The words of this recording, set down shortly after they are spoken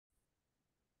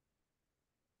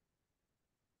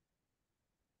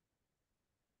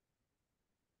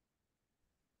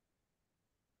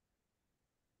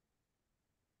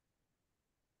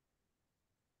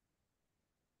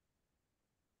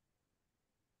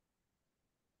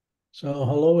So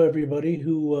hello, everybody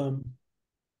who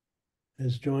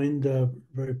has joined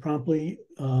very promptly.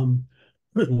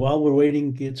 While we're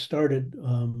waiting to get started,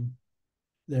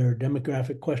 there are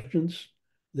demographic questions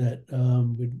that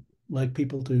we'd like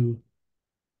people to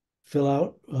fill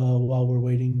out while we're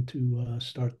waiting to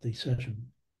start the session.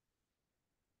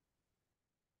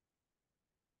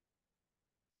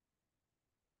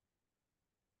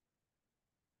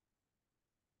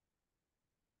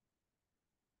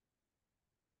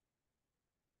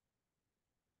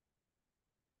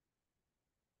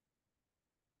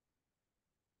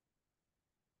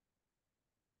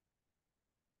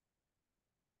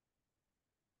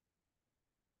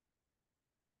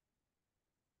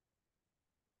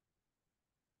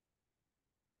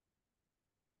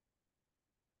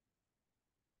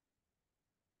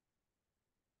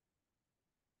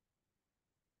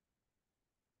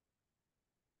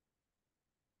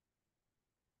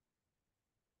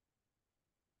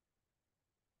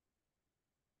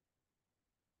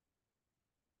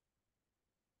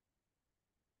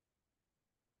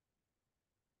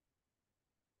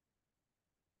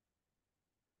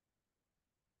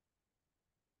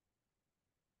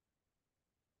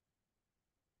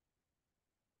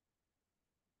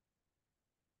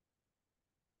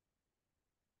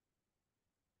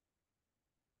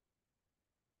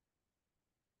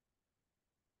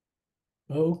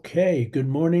 Okay, good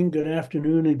morning, good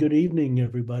afternoon, and good evening,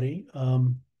 everybody. I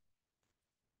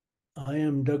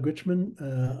am Doug Richman.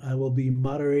 I will be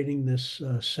moderating this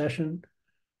session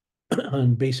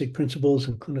on basic principles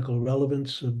and clinical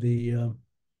relevance of the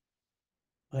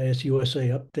IAS-USA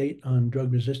update on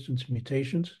drug resistance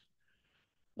mutations.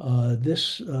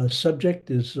 This subject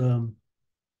is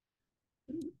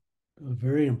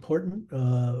very important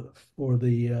for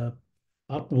the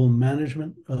optimal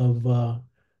management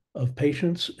of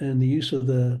patients and the use of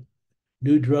the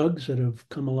new drugs that have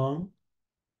come along.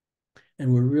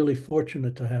 And we're really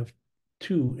fortunate to have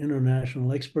two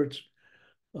international experts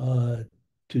to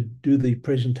do the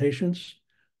presentations.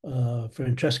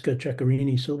 Francesca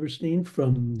Ceccherini Silberstein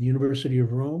from the University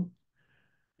of Rome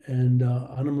and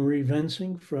Annemarie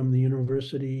Wensing from the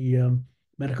University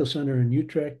Medical Center in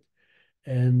Utrecht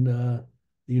and the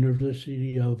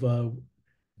University of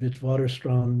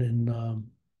Witwatersrand in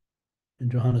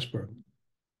Johannesburg.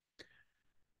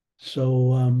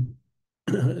 So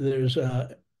there's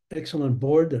an excellent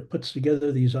board that puts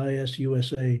together these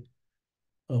IAS-USA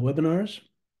webinars.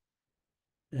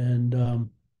 And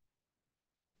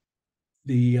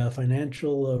the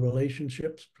financial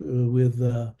relationships with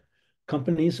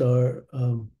companies are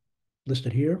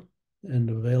listed here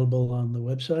and available on the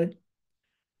website.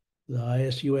 The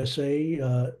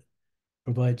IAS-USA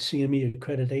provides CME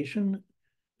accreditation,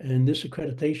 and this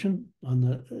accreditation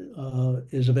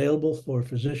is available for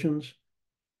physicians,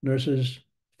 nurses,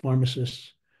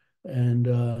 pharmacists, and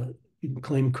you can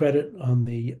claim credit on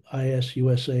the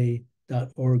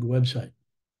IASUSA.org website.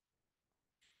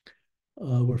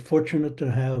 We're fortunate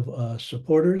to have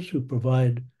supporters who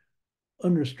provide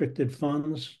unrestricted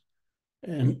funds,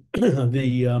 and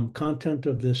the content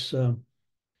of this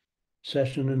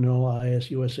session and all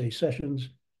IAS-USA sessions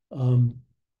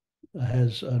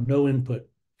has no input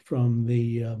from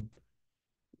the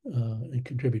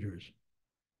contributors.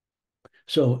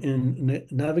 So in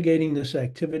navigating this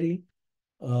activity,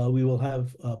 we will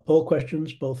have poll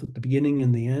questions both at the beginning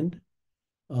and the end.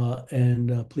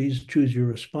 And please choose your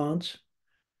response,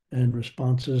 and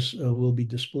responses will be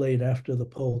displayed after the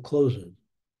poll closes.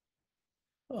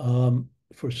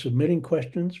 For submitting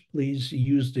questions, please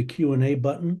use the Q&A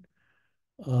button.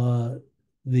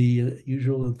 The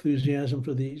usual enthusiasm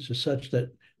for these is such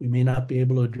that we may not be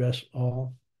able to address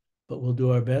all, but we'll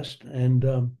do our best. And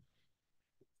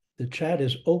the chat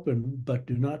is open, but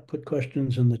do not put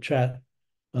questions in the chat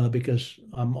because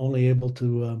I'm only able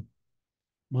to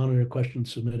monitor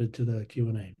questions submitted to the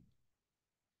Q&A.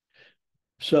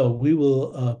 So we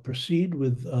will proceed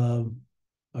with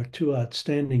our two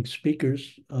outstanding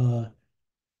speakers.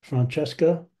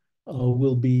 Francesca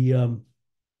will be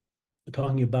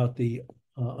talking about the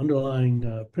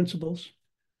underlying principles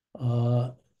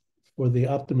for the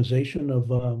optimization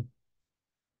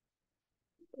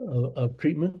of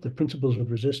treatment, the principles of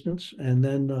resistance, and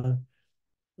then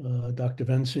Dr.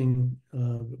 Wensing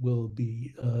will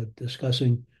be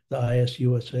discussing the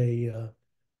IAS-USA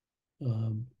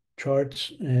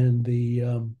charts and the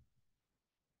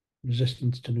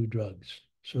resistance to new drugs.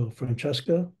 So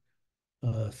Francesca,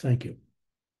 thank you.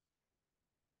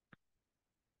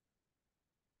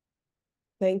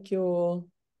 Thank you,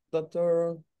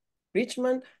 Dr.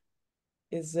 Richman.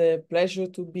 It's a pleasure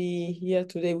to be here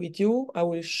today with you. I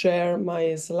will share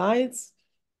my slides.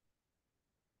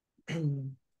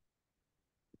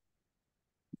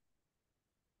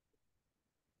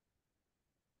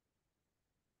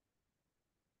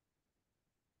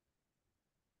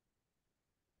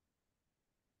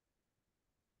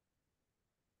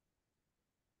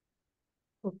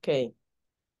 Okay,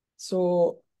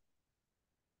 so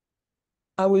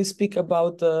I will speak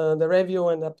about the review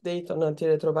and update on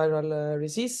antiretroviral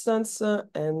resistance,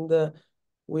 and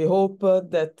we hope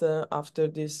that after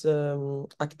this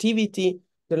activity,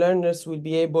 the learners will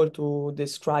be able to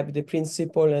describe the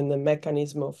principle and the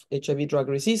mechanism of HIV drug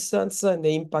resistance and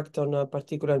the impact on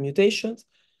particular mutations,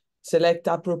 select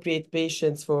appropriate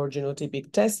patients for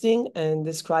genotypic testing, and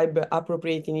describe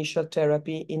appropriate initial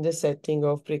therapy in the setting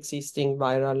of pre-existing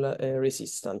viral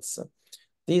resistance.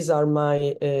 These are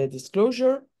my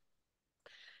disclosure.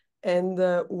 And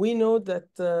we know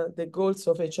that the goals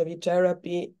of HIV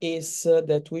therapy is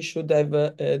that we should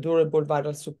have durable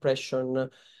viral suppression.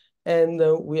 And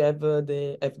we have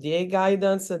the FDA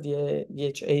guidance, the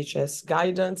IAS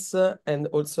guidance, and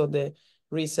also the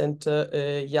recent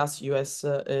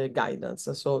IAS-USA guidance.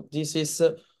 So this is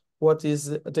what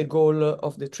is the goal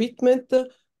of the treatment.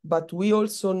 But we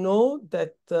also know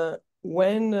that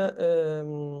when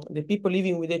the people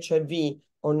living with HIV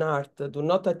on Earth do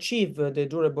not achieve the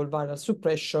durable viral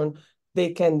suppression,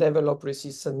 they can develop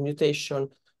resistant mutation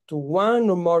to one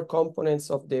or more components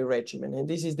of the regimen. And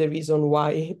this is the reason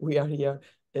why we are here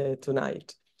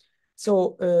tonight.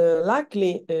 So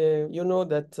luckily, you know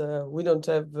that we don't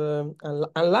have,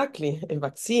 unluckily, a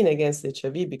vaccine against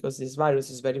HIV because this virus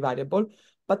is very variable.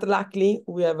 But luckily,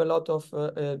 we have a lot of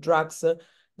drugs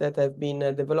that have been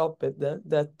developed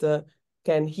that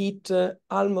can hit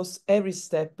almost every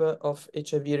step of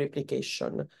HIV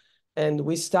replication. And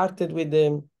we started with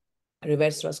the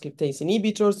reverse transcriptase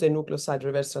inhibitors, the nucleoside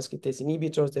reverse transcriptase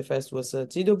inhibitors. The first was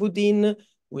zidovudin.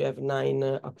 We have 9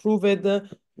 approved.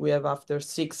 We have after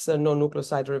 6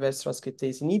 non-nucleoside reverse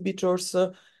transcriptase inhibitors.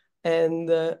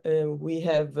 And we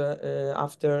have,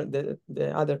 after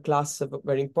the other class,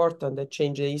 very important, that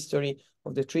changed the history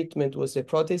of the treatment was the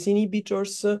protease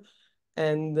inhibitors.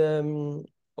 And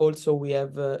also we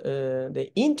have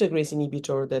the integrase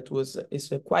inhibitor that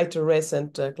is quite a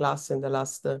recent class in the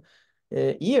last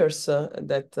years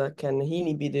that can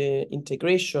inhibit the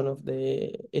integration of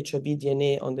the HIV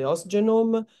DNA on the host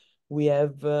genome. We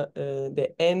have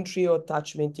the entry or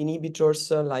attachment inhibitors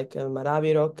like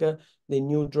Maraviroc, the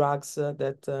new drugs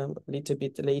that a little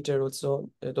bit later also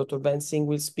Dr. Wensing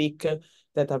will speak,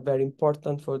 that are very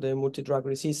important for the multi-drug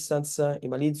resistance,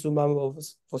 imalizumab or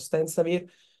fostensavir.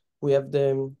 We have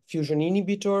the fusion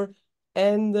inhibitor,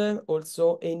 and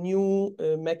also a new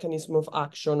mechanism of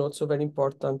action, also very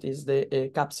important, is the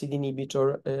capsid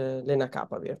inhibitor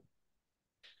lenacapavir.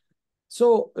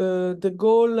 So the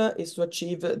goal is to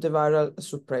achieve the viral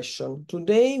suppression.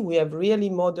 Today, we have really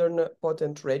modern,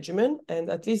 potent regimen, and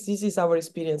at least this is our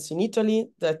experience in Italy,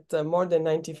 that more than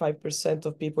 95%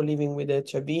 of people living with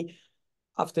HIV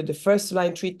after the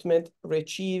first-line treatment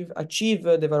achieve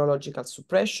the virological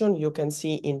suppression. You can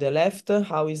see in the left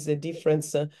how is the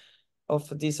difference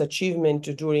of this achievement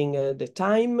during the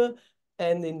time.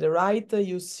 And in the right,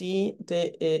 you see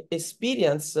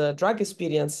the drug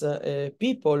experience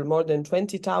people, more than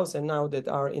 20,000 now that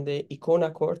are in the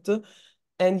ICONA court.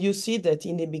 And you see that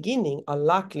in the beginning,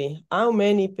 unluckily, how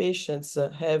many patients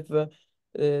have the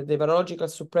virological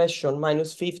suppression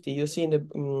 -50. You see in the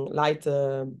light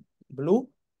blue,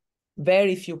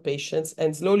 very few patients,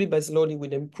 and slowly by slowly,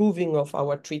 with improving of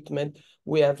our treatment,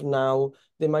 we have now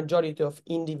the majority of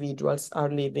individuals are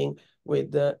living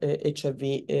with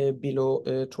HIV below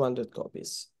 200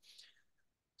 copies.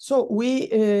 So we,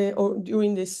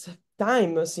 during this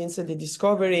time, since the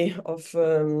discovery of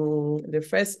the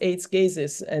first AIDS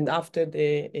cases and after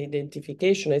the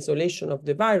identification, isolation of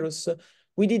the virus,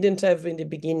 we didn't have in the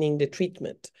beginning the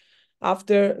treatment.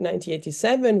 After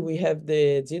 1987, we have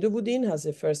the zidovudin as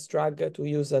the first drug to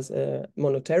use as a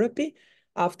monotherapy.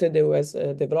 After there was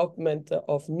a development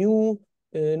of new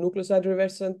nucleoside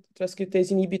reverse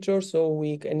transcriptase inhibitors, so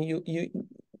we can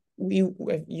we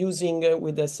were using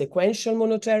with a sequential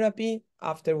monotherapy.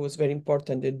 After was very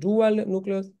important the dual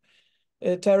nucleoside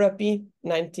therapy.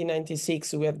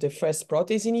 1996, we have the first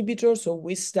protease inhibitor. So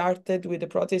we started with the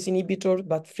protease inhibitor,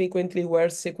 but frequently were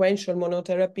sequential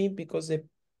monotherapy because the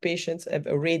patients have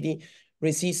already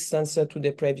resistance to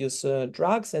the previous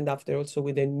drugs, and after also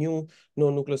with a new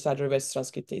non-nucleoside reverse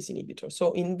transcriptase inhibitor.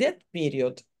 So in that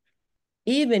period,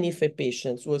 even if a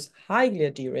patient was highly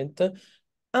adherent,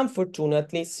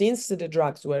 unfortunately, since the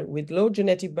drugs were with low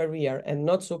genetic barrier and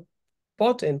not so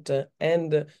potent,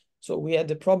 and so we had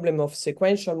the problem of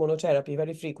sequential monotherapy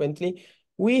very frequently,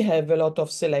 we have a lot of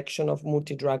selection of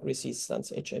multi-drug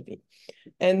resistance HIV.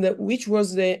 And which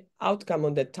was the outcome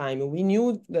at that time? We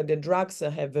knew that the drugs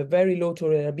have a very low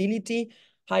tolerability,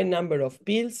 high number of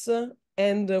pills,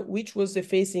 and which was the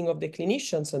facing of the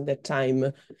clinicians at that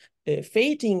time,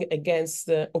 fighting against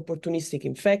opportunistic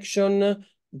infection,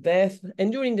 death,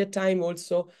 and during the time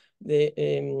also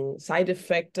the side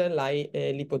effect like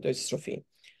lipodystrophy.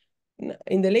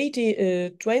 In the late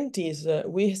 20s,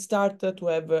 we started to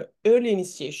have early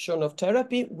initiation of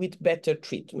therapy with better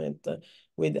treatment,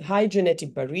 with high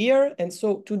genetic barrier. And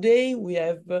so today we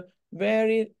have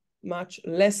very much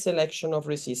less selection of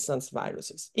resistance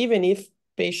viruses, even if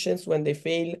patients, when they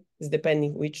fail, is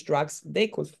depending which drugs they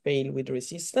could fail with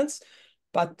resistance.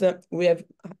 But we have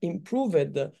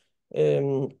improved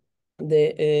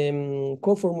the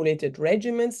co-formulated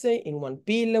regimens in one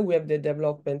pill. We have the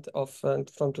development of,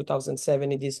 from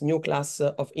 2007, this new class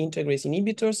of integrase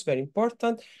inhibitors, very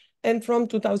important. And from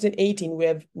 2018, we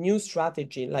have new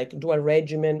strategy like dual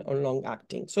regimen or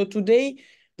long-acting. So today,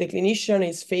 the clinician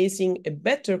is facing a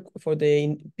better, for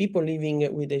the people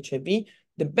living with HIV,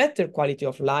 the better quality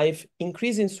of life,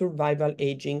 increase in survival,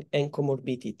 aging, and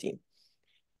comorbidity.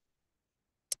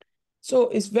 So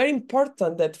it's very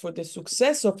important that for the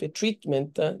success of a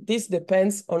treatment, this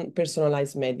depends on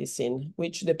personalized medicine,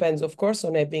 which depends, of course,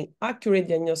 on having accurate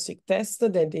diagnostic tests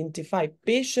that identify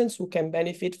patients who can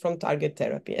benefit from target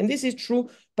therapy. And this is true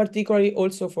particularly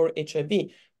also for HIV,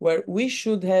 where we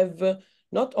should have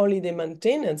not only the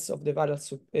maintenance of the viral,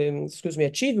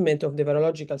 achievement of the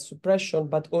virological suppression,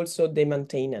 but also the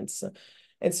maintenance.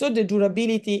 And so the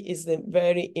durability is the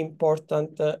very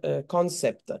important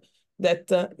concept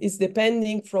that is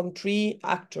depending from three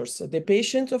actors. The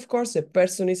patient, of course, the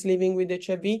person is living with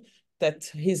HIV,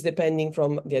 that is depending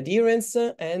from the adherence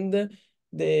and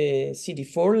the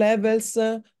CD4 levels,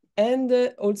 and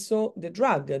also the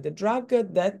drug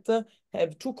that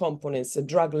have two components,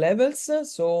 drug levels,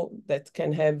 so that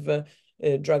can have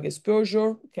drug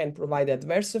exposure, can provide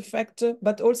adverse effect,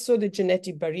 but also the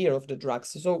genetic barrier of the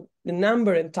drugs. So the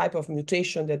number and type of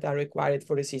mutation that are required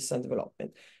for resistant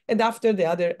development. And after, the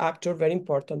other actor, very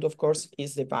important, of course,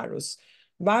 is the virus.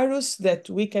 Virus that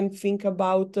we can think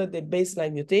about the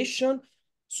baseline mutation.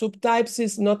 Subtypes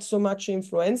is not so much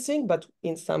influencing, but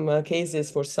in some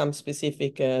cases for some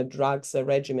specific drugs,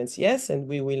 regimens, yes, and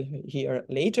we will hear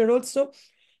later also.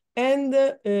 And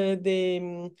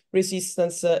the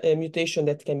resistance mutation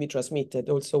that can be transmitted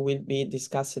also will be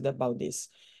discussed about this.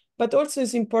 But also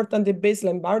it's important the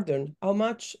baseline burden, how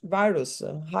much virus,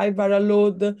 high viral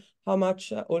load, how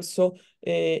much also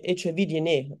HIV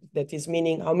DNA, that is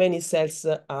meaning how many cells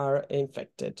are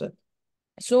infected.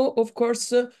 So, of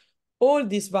course, all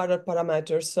these viral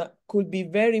parameters could be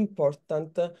very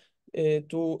important to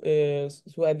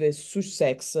have a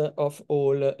success of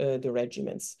all the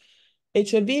regimens.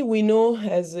 HIV, we know,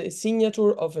 has a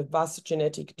signature of a vast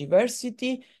genetic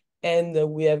diversity, and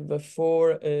we have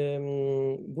 4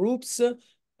 groups,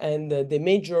 and the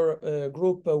major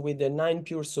group with the 9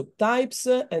 pure subtypes,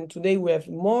 and today we have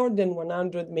more than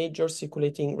 100 major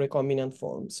circulating recombinant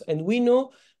forms. And we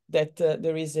know that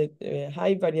there is a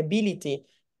high variability,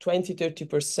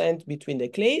 20–30% between the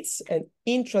clades, and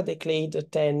intra-decade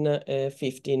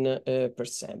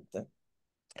 10–15%.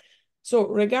 So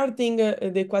regarding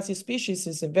the quasi-species,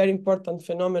 is a very important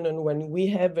phenomenon when we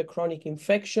have a chronic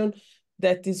infection.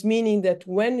 That is meaning that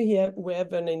when we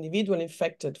have an individual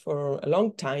infected for a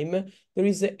long time, there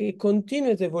is a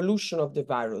continuous evolution of the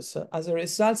virus as a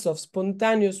result of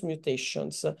spontaneous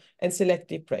mutations and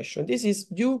selective pressure. This is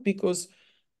due because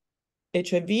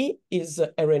HIV is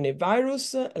RNA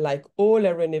virus, like all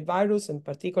RNA virus, and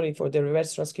particularly for the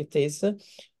reverse transcriptase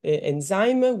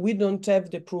enzyme, we don't have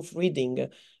the proofreading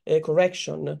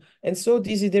correction. And so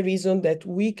this is the reason that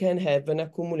we can have an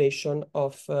accumulation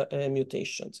of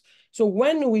mutations. So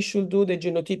when we should do the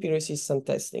genotypic resistant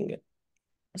testing?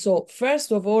 So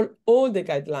first of all the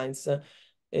guidelines,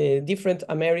 different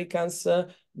Americans,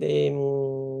 the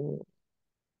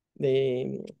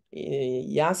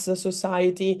IAS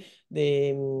Society,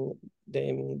 the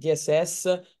DSS,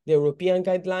 the European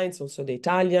guidelines, also the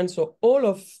Italian. So all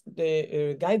of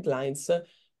the guidelines,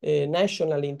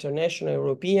 national, international,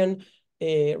 European,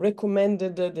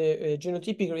 recommended the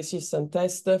genotypic resistant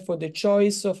test for the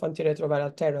choice of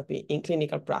antiretroviral therapy in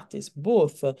clinical practice,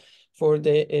 both for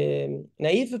the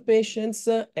naive patients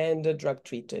and the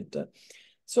drug-treated.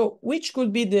 So which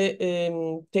could be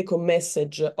the take-home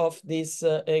message of these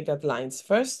guidelines?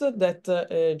 First, that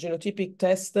genotypic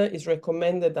test is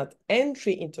recommended at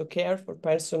entry into care for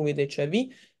person with HIV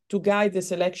to guide the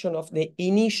selection of the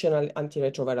initial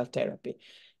antiretroviral therapy.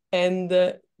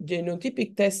 And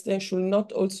genotypic test should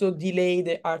not also delay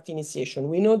the ART initiation.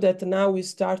 We know that now we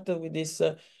started with this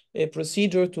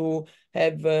procedure to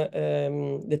have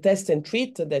the test and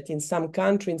treat, that in some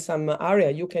country, in some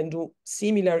area, you can do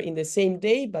similar in the same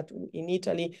day, but in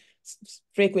Italy,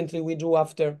 frequently we do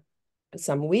after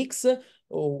some weeks,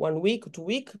 or 1 week, 2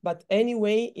 weeks. But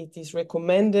anyway, it is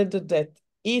recommended that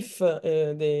if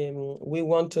we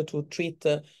want to treat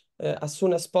as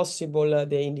soon as possible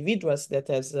the individuals that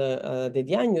has the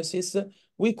diagnosis,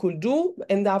 we could do,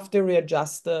 and after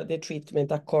readjust the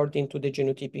treatment according to the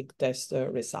genotypic test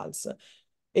results.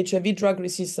 HIV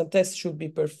drug-resistant test should be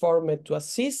performed to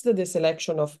assist the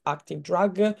selection of active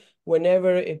drug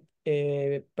whenever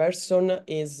a person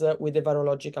is with a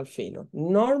virological failure.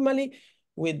 Normally,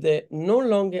 with the no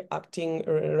longer acting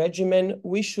regimen,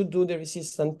 we should do the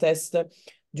resistant test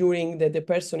during the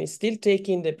person is still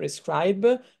taking the prescribed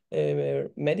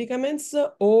medicaments,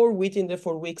 or within the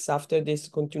 4 weeks after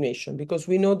discontinuation, because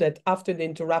we know that after the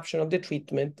interruption of the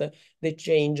treatment, they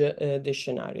change the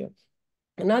scenario.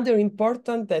 Another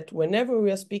important that whenever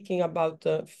we are speaking about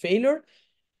failure,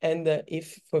 and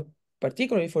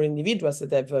particularly for individuals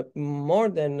that have more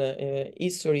than a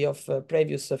history of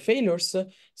previous failures,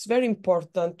 it's very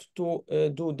important to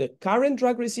do the current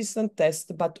drug-resistant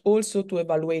test, but also to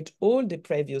evaluate all the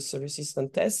previous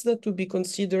resistant tests to be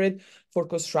considered for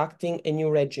constructing a new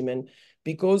regimen,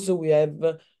 because we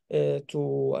have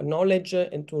to acknowledge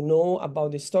and to know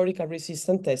about the historical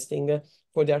resistant testing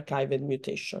for the archived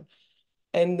mutation.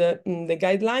 And the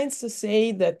guidelines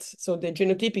say that, so the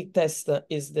genotypic test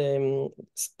is the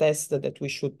test that we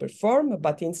should perform,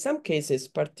 but in some cases,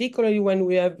 particularly when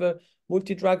we have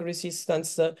multi-drug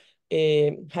resistance,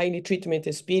 highly treatment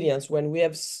experience, when we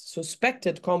have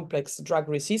suspected complex drug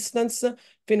resistance,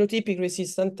 phenotypic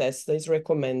resistant test is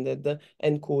recommended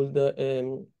and could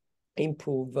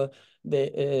improve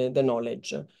the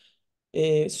knowledge.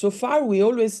 So far, we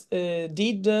always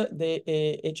did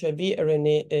the HIV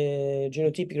RNA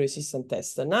genotypic resistant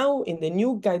test. Now, in the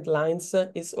new guidelines,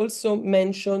 it's also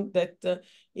mentioned that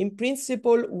in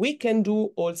principle, we can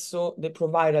do also the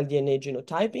proviral DNA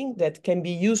genotyping that can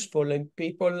be useful in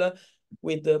people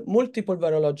with multiple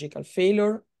virological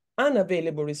failure,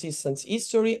 unavailable resistance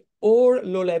history, or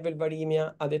low-level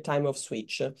viremia at the time of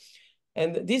switch.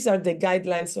 And these are the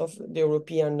guidelines of the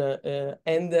European,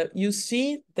 and you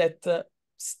see that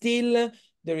still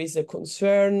there is a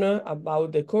concern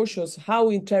about the cautious how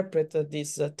interpret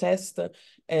this test,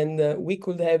 and we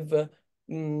could have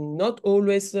not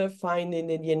always find in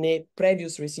the DNA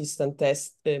previous resistant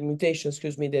test mutations,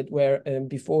 that were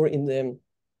before in the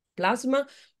plasma,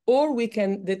 or we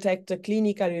can detect a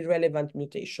clinically relevant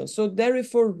mutation. So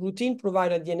therefore, routine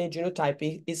provider DNA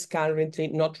genotyping is currently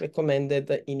not recommended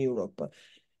in Europe.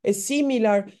 A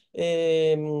similar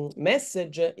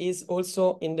message is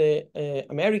also in the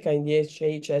America, in the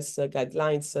HHS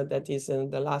guidelines, that is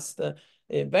in the last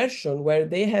version, where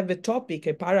they have a topic,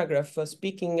 a paragraph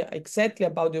speaking exactly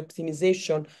about the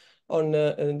optimization on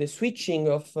the switching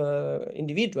of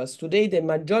individuals. Today, the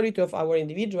majority of our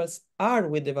individuals are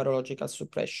with the virological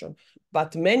suppression,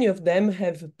 but many of them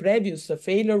have previous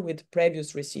failure with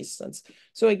previous resistance.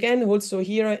 So again, also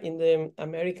here in the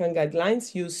American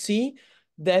guidelines, you see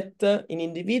that in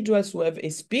individuals who have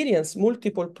experienced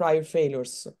multiple prior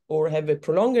failures or have a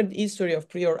prolonged history of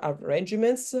prior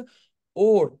regimens,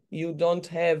 or you don't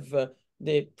have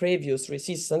the previous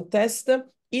resistant test,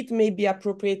 it may be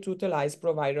appropriate to utilize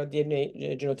provider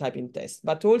DNA genotyping test.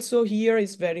 But also here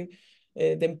is very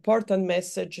the important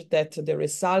message that the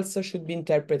results should be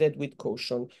interpreted with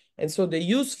caution. And so the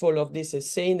useful of this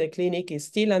assay in the clinic is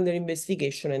still under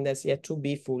investigation and has yet to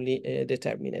be fully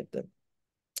determined.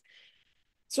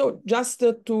 So just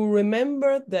to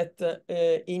remember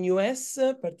that in US,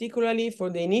 particularly for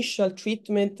the initial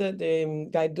treatment, the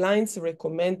guidelines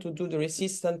recommend to do the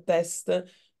resistant test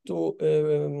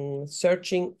to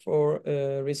searching for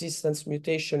resistance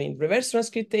mutation in reverse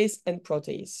transcriptase and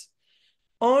protease.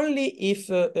 Only if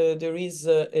there is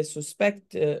a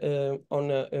suspect on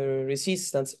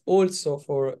resistance also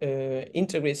for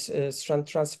integrase strand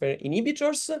transfer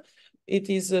inhibitors, it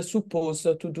is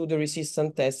supposed to do the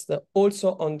resistant test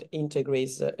also on the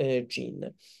integrase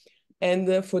gene.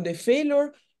 And for the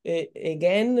failure,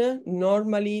 again,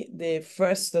 normally the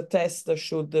first test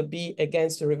should be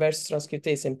against the reverse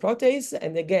transcriptase and protease.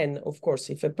 And again, of course,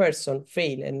 if a person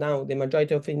fail, and now the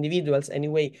majority of individuals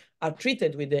anyway are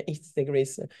treated with the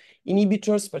integrase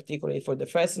inhibitors, particularly for the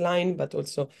first line, but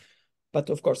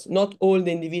of course, not all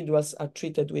the individuals are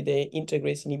treated with the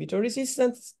integrase inhibitor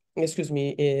resistance,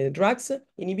 drugs,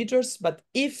 inhibitors, but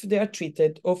if they are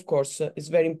treated, of course, it's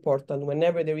very important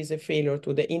whenever there is a failure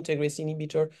to the integrase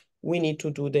inhibitor we need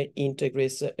to do the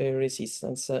integrase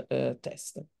resistance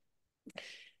test.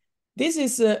 This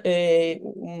is a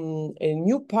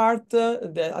new part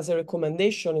that as a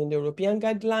recommendation in the European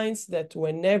guidelines, that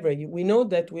whenever we know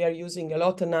that we are using a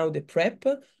lot now the PrEP,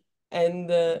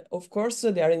 and of course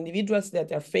there are individuals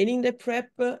that are failing the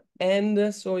PrEP,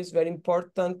 and so it's very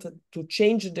important to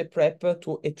change the PrEP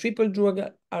to a triple drug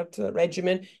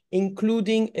regimen,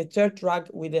 including a third drug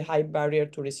with a high barrier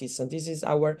to resistance. This is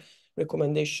our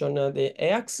recommendation, the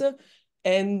EACS.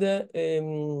 And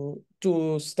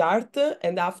to start,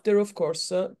 and after, of course,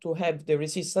 to have the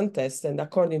resistance test, and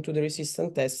according to the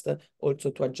resistance test, also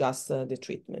to adjust the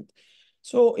treatment.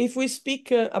 So if we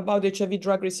speak about HIV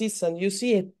drug resistance, you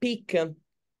see a peak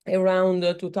around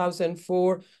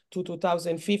 2004 to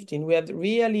 2015. We had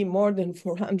really more than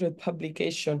 400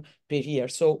 publications per year.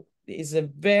 So it's a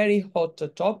very hot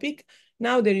topic.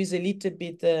 Now there is a little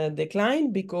bit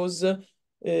decline because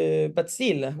but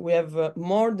still, we have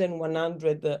more than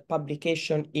 100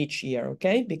 publications each year,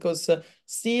 okay? Because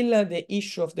still the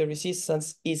issue of the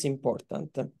resistance is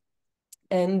important.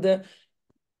 And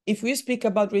if we speak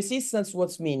about resistance,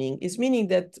 what's meaning? It's meaning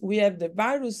that we have the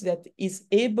virus that is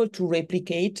able to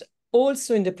replicate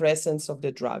also in the presence of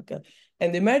the drug.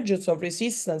 And the emergence of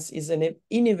resistance is an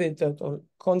inevitable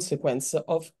consequence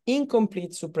of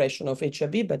incomplete suppression of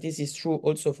HIV, but this is true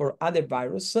also for other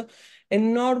viruses.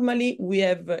 And normally we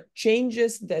have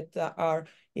changes that are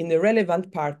in the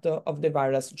relevant part of the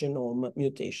virus genome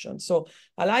mutation. So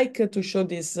I like to show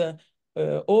this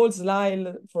old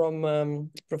slide from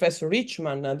Professor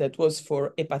Richman that was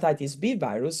for hepatitis B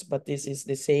virus, but this is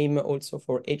the same also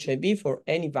for HIV, for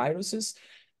any viruses,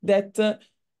 that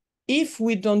if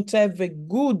we don't have a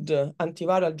good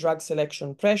antiviral drug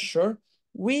selection pressure,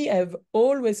 we have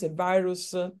always a virus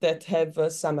that have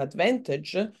some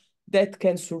advantage that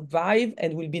can survive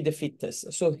and will be the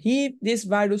fittest. So this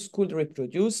virus could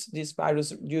reproduce. This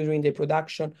virus during the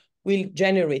production will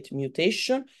generate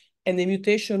mutation, and the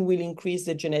mutation will increase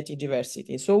the genetic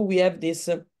diversity. So we have this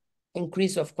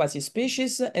increase of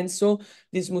quasi-species, and so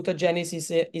this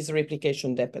mutagenesis is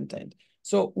replication dependent.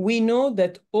 So we know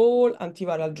that all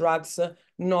antiviral drugs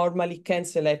normally can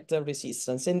select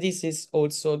resistance, and this is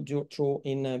also true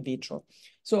in vitro.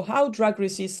 So how drug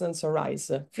resistance arise?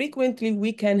 Frequently,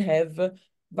 we can have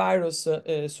virus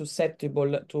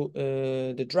susceptible to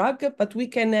the drug, but we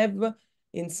can have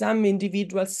in some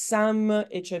individuals some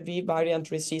HIV variant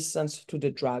resistance to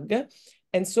the drug.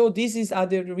 And so this is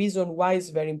other reason why it's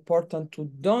very important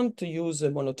to don't use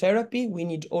monotherapy. We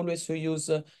need always to use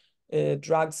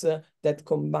drugs that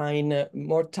combine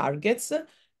more targets.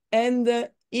 And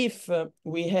if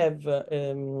we have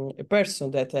a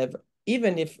person that have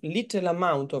even if little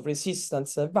amount of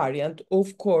resistance variant,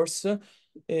 of course, there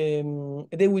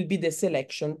will be the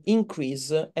selection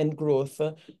increase and growth,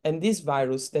 and this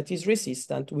virus that is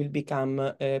resistant will become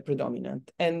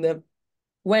predominant. And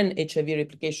when HIV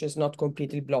replication is not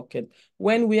completely blocked,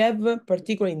 when we have,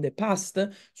 particularly in the past,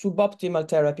 suboptimal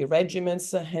therapy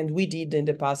regimens, and we did in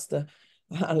the past,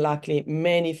 unluckily,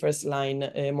 many first-line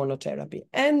monotherapy.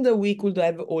 And we could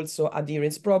have also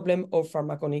adherence problem or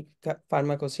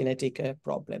pharmacokinetic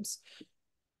problems.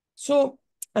 So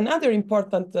another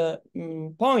important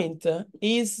point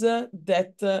is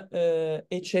that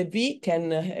HIV can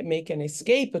make an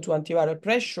escape to antiviral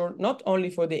pressure, not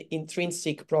only for the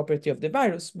intrinsic property of the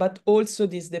virus, but also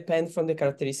this depends from the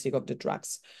characteristic of the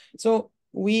drugs. So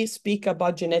we speak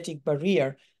about genetic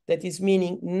barrier, that is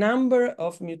meaning number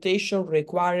of mutations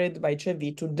required by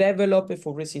HIV to develop a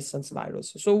full resistance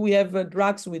virus. So we have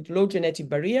drugs with low genetic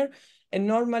barrier, and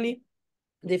normally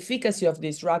the efficacy of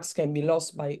these drugs can be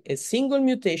lost by a single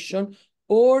mutation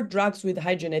or drugs with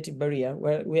high genetic barrier,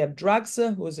 where we have drugs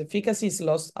whose efficacy is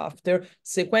lost after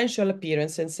sequential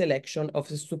appearance and selection of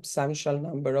a substantial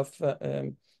number of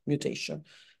mutations.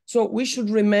 So we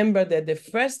should remember that the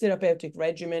first therapeutic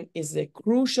regimen is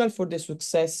crucial for the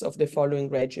success of the following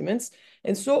regimens.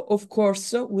 And so, of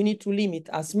course, we need to limit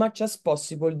as much as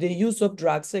possible the use of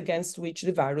drugs against which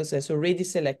the virus has already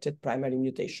selected primary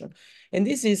mutation. And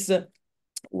this is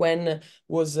when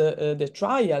was the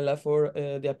trial for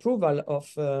the approval of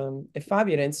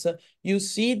efavirenz, you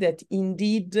see that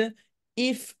indeed,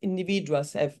 if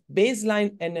individuals have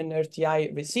baseline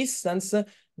NNRTI resistance,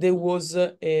 there was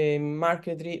a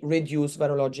markedly reduced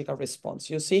virological response.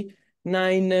 You see,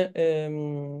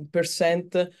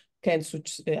 9% can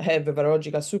have a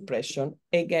virological suppression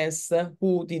against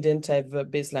who didn't have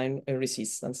baseline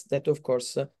resistance, that of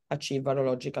course achieve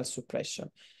virological suppression.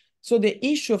 So the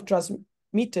issue of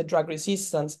transmitted drug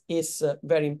resistance is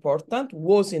very important,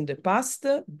 was in the past,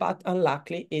 but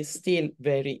unluckily is still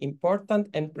very important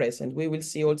and present. We will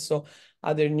see also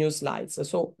other new slides.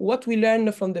 So what we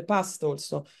learned from the past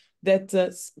also, that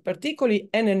particularly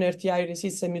NNRTI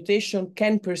resistant mutation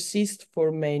can persist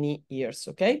for many years,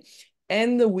 okay?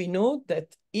 And we know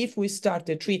that if we start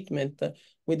a treatment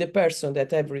with a person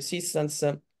that have resistance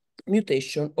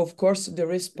mutation, of course, the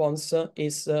response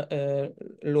is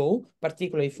low,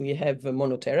 particularly if we have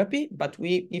monotherapy, but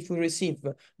if we receive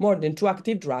more than 2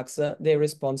 active drugs, the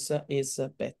response is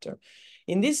better.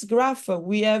 In this graph,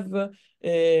 we have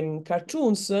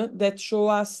cartoons that show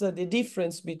us the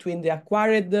difference between the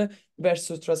acquired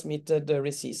versus transmitted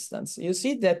resistance. You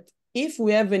see that if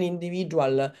we have an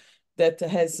individual that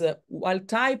has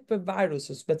wild-type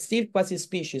viruses, but still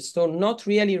quasi-species, so not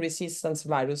really resistance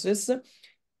viruses,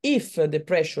 if the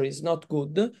pressure is not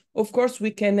good, of course,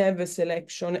 we can have a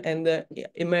selection and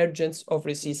emergence of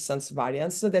resistance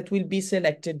variants that will be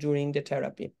selected during the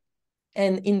therapy.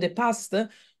 And in the past,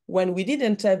 when we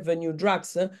didn't have new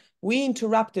drugs, we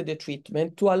interrupted the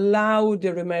treatment to allow the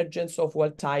reemergence of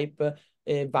wild-type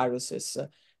viruses.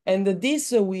 And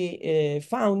this we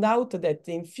found out that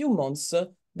in few months,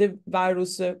 the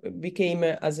virus became,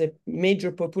 as a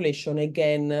major population,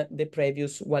 again, the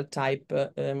previous wild-type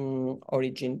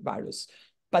origin virus.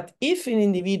 But if an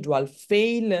individual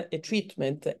fail a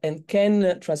treatment and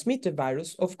can transmit the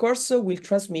virus, of course, will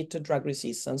transmit drug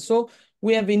resistance. So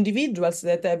we have individuals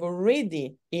that have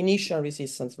already initial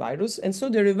resistance virus, and so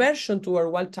the reversion to our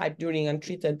wild-type during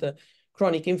untreated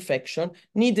chronic infection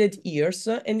needed years,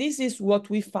 and this is what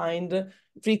we find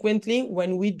frequently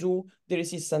when we do the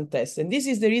resistance test. And this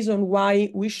is the reason why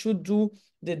we should do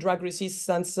the drug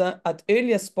resistance at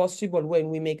early as possible when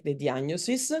we make the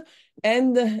diagnosis.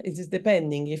 And it is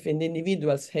depending if an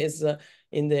individual has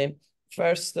in the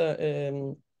first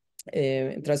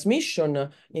transmission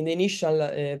in the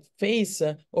initial phase,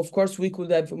 of course, we could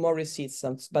have more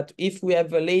resistance. But if we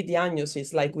have a late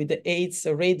diagnosis, like with the AIDS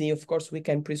already, of course, we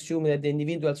can presume that the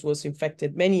individual was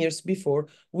infected many years before,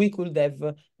 we could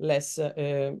have less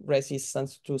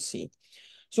resistance to C.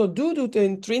 So due to the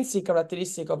intrinsic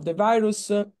characteristic of the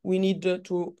virus, we need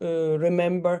to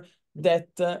remember that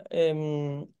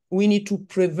we need to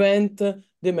prevent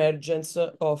the emergence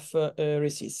of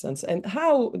resistance and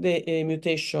how the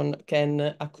mutation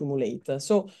can accumulate.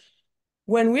 So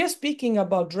when we are speaking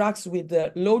about drugs with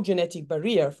a low genetic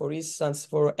barrier, for instance,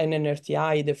 for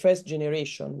NNRTI, the first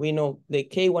generation, we know the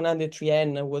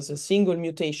K103N was a single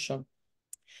mutation.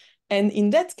 And in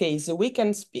that case, we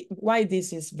can speak why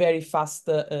this is very fast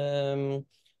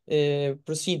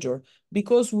procedure,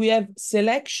 because we have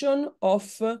selection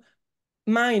of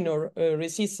minor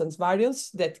resistance variants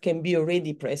that can be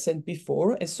already present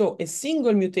before. And so a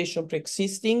single mutation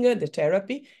pre-existing, the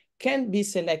therapy, can be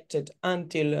selected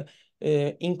until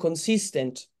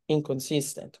inconsistent,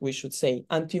 we should say,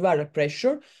 antiviral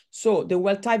pressure. So the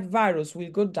wild-type virus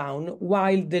will go down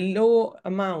while the low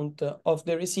amount of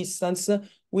the resistance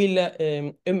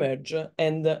will emerge,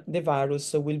 and the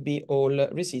virus will be all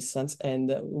resistance,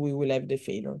 and we will have the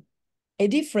failure. A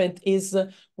different is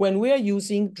when we are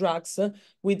using drugs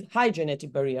with high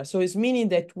genetic barrier. So it's meaning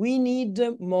that we need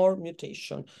more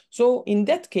mutation. So in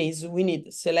that case, we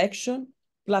need selection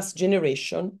plus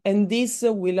generation, and this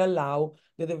will allow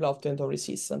the development of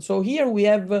resistance. So here we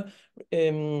have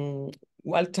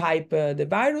wild-type the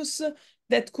virus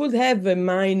that could have a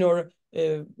minor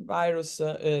virus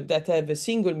that have a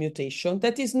single mutation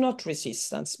that is not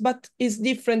resistance, but is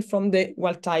different from the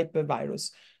wild-type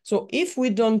virus. So if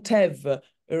we don't have a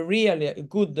really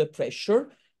good pressure,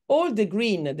 all the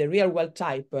green, the real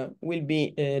wild-type, will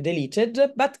be deleted,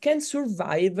 but can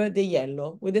survive the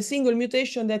yellow with a single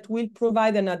mutation that will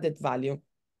provide an added value.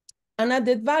 An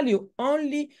added value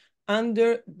only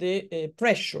under the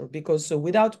pressure, because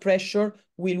without pressure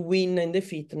will win in the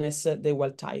fitness the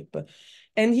wild-type.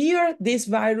 And here, this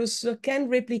virus can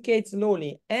replicate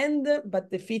slowly, but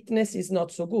the fitness is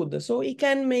not so good. So it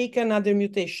can make another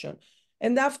mutation.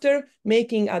 And after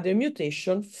making other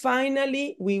mutation,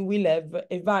 finally, we will have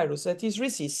a virus that is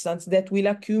resistant, that will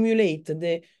accumulate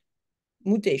the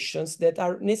mutations that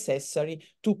are necessary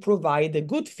to provide a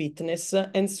good fitness,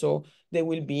 and so there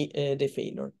will be the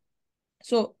failure.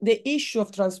 So the issue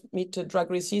of transmitted drug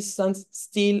resistance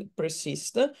still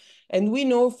persists. And we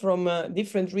know from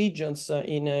different regions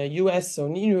in US or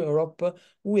in Europe,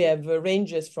 we have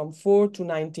ranges from 4 to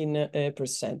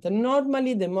 19%. And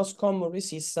normally the most common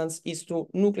resistance is to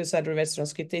nucleoside reverse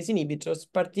transcriptase inhibitors,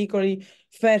 particularly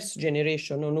first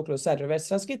generation of nucleoside reverse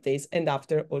transcriptase, and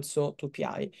after also to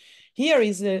PI. Here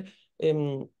is a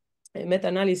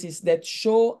meta-analysis that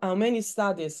show how many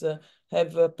studies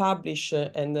have published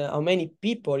and how many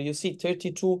people. You see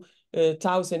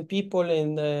 32,000 people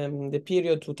in the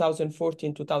period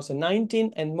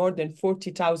 2014-2019 and more than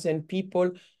 40,000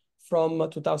 people from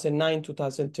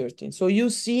 2009-2013. So you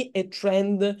see a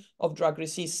trend of drug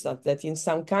resistance that in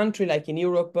some countries, like in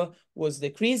Europe, was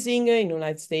decreasing. In the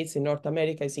United States, in North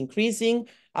America, is increasing.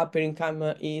 Upper income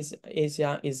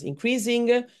Asia is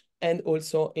increasing. And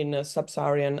also in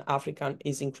sub-Saharan Africa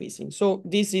is increasing. So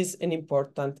this is an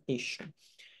important issue.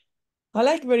 I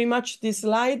like very much this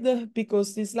slide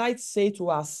because this slide say to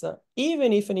us,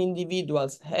 even if an individual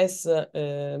has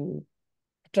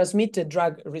transmitted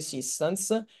drug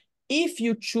resistance, if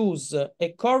you choose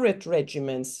a correct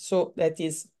regimen, so that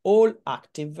is all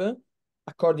active,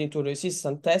 according to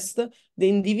resistance test, the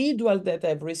individual that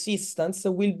have resistance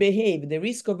will behave. The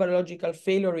risk of virological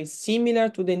failure is similar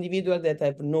to the individual that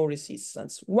have no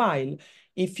resistance. While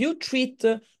if you treat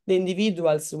the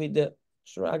individuals with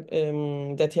drug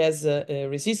that has a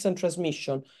resistant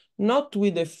transmission, not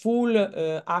with a full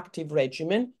active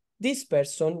regimen, this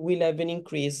person will have an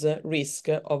increased risk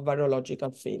of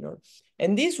virological failure.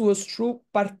 And this was true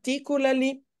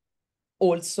particularly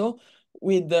also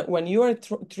with when you are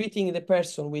treating the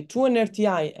person with 2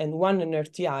 NRTI and 1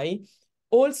 NRTI,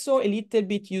 also a little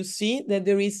bit you see that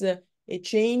there is a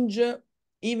change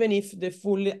even if the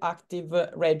fully active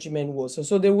regimen was.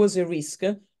 So there was a risk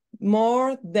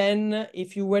more than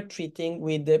if you were treating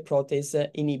with the protease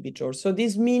inhibitor. So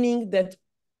this meaning that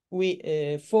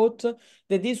we thought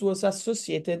that this was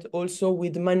associated also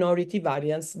with minority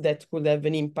variants that could have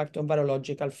an impact on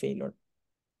virological failure.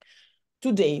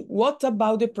 Today, what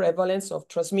about the prevalence of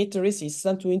transmitter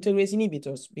resistance to integrase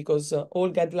inhibitors? Because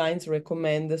all guidelines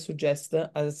recommend, suggest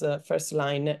as a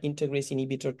first-line integrase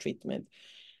inhibitor treatment.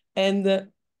 And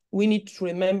we need to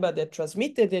remember that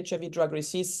transmitted HIV drug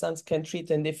resistance can treat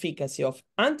the efficacy of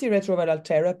antiretroviral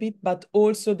therapy, but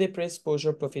also the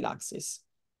pre-exposure prophylaxis.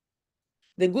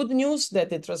 The good news that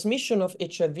the transmission of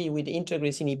HIV with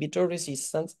integrase inhibitor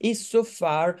resistance is so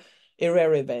far a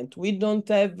rare event. We don't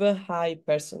have a high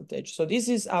percentage. So this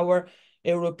is our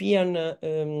European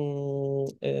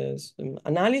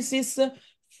analysis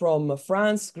from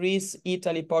France, Greece,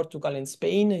 Italy, Portugal, and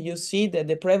Spain. You see that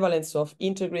the prevalence of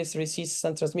integrase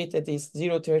resistant transmitted is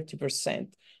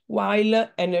 0.30%, while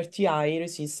NRTI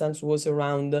resistance was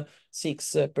around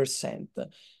 6%.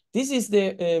 This is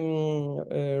the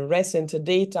recent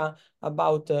data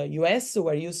about US,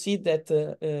 where you see that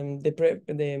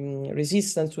the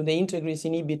resistance to the integrase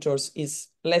inhibitors is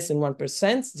less than 1%,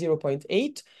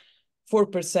 0.8,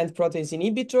 4% protease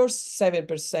inhibitors,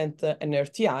 7%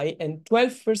 NRTI, and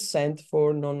 12%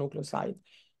 for non-nucleoside.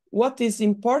 What is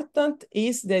important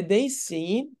is that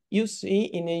you see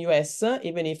in the US,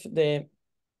 even if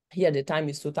here the time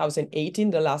is 2018,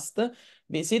 the last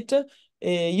visit,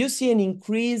 you see an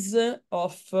increase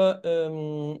of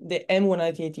the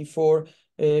M184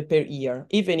 per year,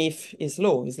 even if it's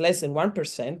low, it's less than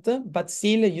 1%, but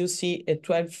still you see a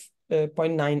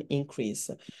 12.9 increase.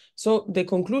 So the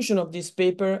conclusion of this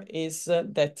paper is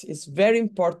that it's very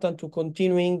important to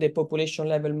continuing the population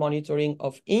level monitoring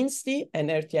of INSTI and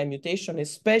RTI mutation,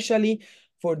 especially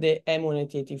for the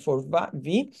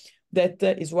M184V, that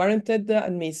is warranted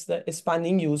amidst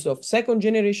expanding use of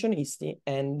second-generation ISTI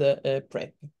and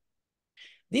PrEP.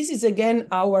 This is again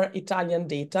our Italian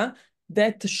data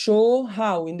that show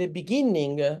how in the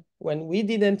beginning, when we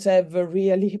didn't have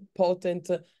really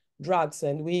potent drugs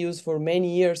and we used for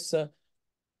many years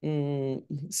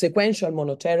sequential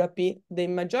monotherapy, the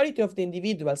majority of the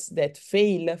individuals that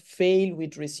fail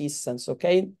with resistance,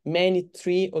 okay? Many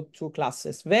 3 or 2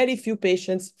 classes. Very few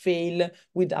patients fail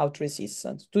without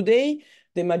resistance. Today,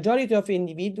 the majority of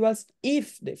individuals,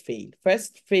 if they fail,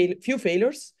 few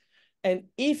failures, and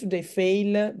if they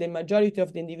fail, the majority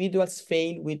of the individuals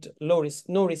fail with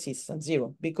no resistance,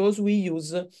 0, because we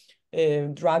use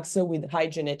drugs with high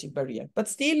genetic barrier. But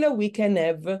still, we can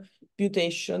have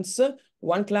mutations,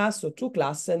 1 class or 2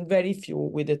 classes, and very few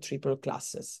with the triple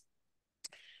classes.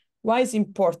 Why is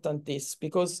important this?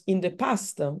 Because in the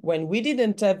past, when we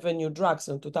didn't have new drugs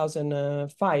in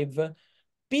 2005,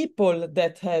 people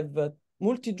that have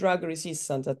multi-drug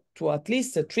resistance to at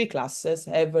least 3 classes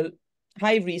have a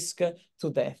high risk to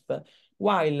death,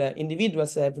 while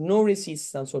individuals that have no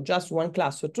resistance or just 1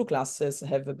 class or 2 classes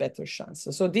have a better chance.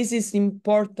 So this is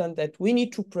important that we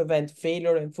need to prevent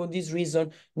failure, and for this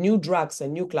reason, new drugs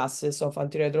and new classes of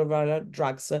antiretroviral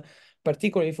drugs,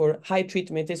 particularly for high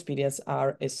treatment experience,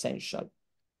 are essential.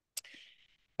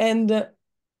 And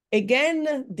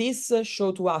Again, this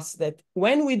shows to us that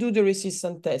when we do the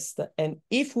resistance test, and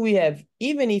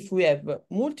even if we have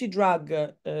multi-drug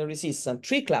resistant,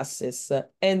 3 classes,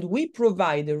 and we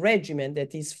provide a regimen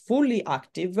that is fully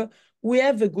active, we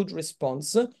have a good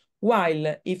response.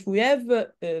 While if we have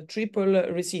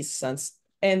triple resistance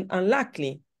and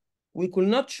unluckily we could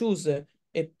not choose a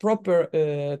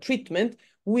proper treatment,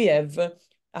 we have a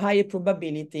higher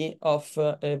probability of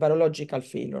virological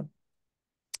failure.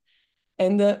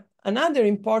 And another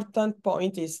important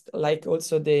point is, like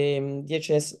also the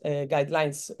DHS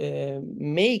guidelines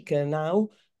make now,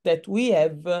 that we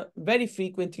have very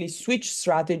frequently switch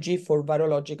strategy for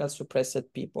virological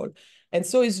suppressed people. And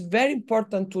so it's very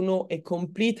important to know a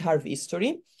complete heart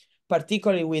history,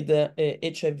 particularly with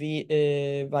HIV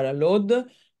viral load.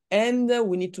 And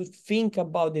we need to think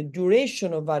about the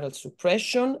duration of viral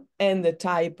suppression and the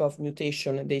type of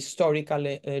mutation, the historical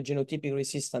genotypic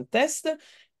resistant test.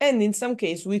 And in some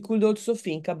cases, we could also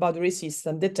think about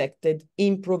resistance detected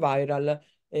in proviral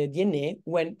DNA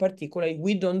when particularly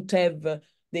we don't have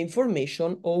the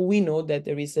information or we know that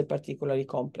there is a particularly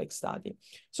complex study.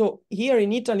 So here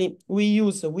in Italy, we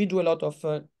do a lot of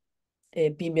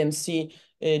PBMC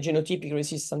genotypic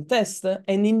resistant test.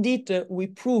 And indeed, we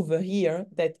prove here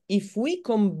that if we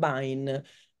combine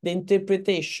the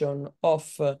interpretation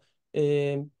of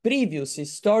previous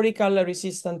historical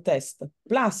resistant test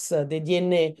plus the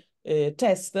DNA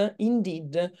test,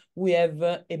 indeed, we have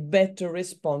a better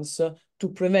response to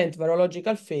prevent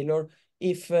virological failure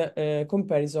if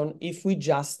comparison if we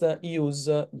just use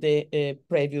the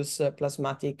previous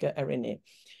plasmatic RNA.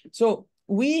 So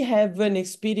we have an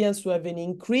experience to have an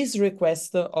increased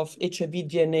request of HIV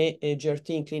DNA GRT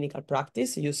in clinical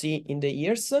practice, you see in the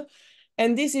years.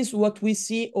 And this is what we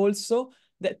see also,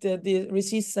 that the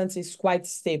resistance is quite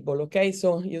stable, okay?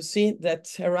 So you see that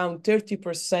around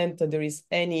 30% there is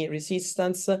any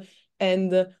resistance,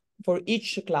 and for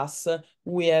each class,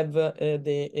 we have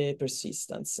the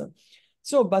persistence.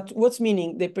 So, but what's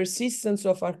meaning the persistence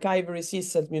of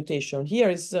archive-resistant mutation? Here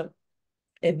is a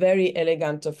very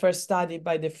elegant first study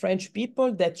by the French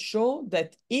people that show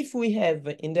that if we have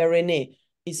in the RNA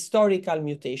historical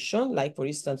mutation, like for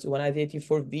instance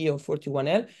 184V or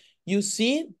 41L, you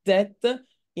see that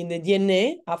in the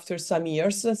DNA, after some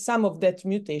years, some of that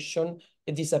mutation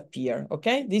disappear,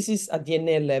 okay? This is at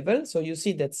DNA level, so you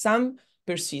see that some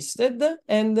persisted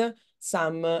and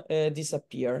some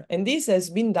disappear. And this has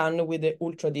been done with the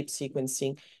ultra-deep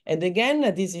sequencing. And again,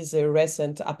 this is a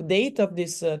recent update of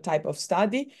this type of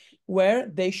study where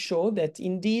they show that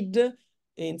indeed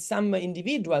in some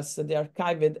individuals, the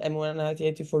archived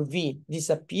M184V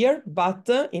disappear, but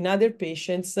in other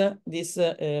patients, there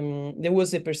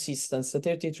was a persistence,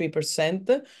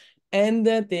 33%, and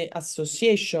the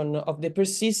association of the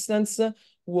persistence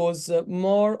was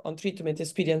more on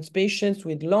treatment-experienced patients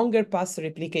with longer pass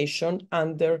replication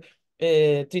under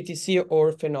 3TC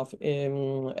or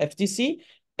FTC,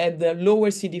 and the lower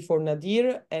CD4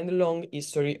 nadir and long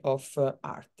history of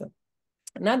ART.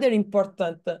 Another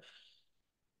important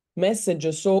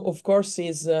message, so of course,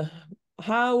 is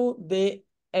how the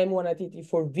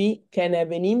M184V can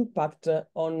have an impact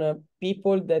on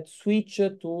people that switch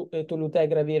to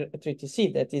dolutegravir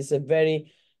 3TC. That is a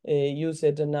very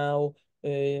used now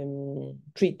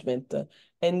treatment.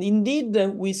 And indeed,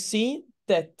 we see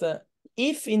that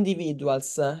if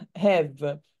individuals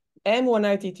have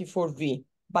M184V,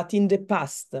 but in the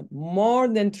past, more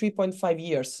than 3.5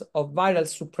 years of viral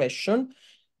suppression,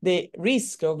 the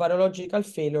risk of virological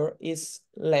failure is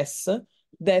less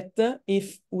than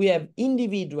if we have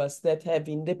individuals that have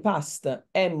in the past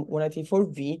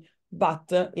M184V,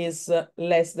 but is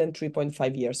less than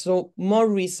 3.5 years. So more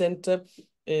recent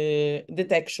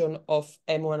detection of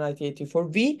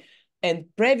M184V and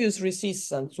previous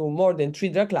resistance to more than 3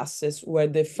 drug classes were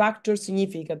the factor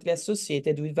significantly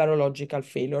associated with virological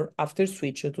failure after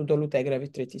switch to dolutegravir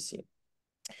 3TC.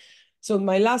 So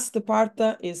my last part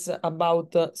is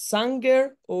about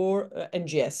Sanger or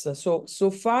NGS. So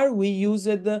far we used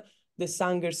the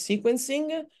Sanger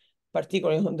sequencing,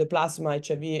 particularly on the plasma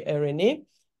HIV RNA,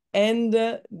 and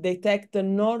detect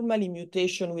normally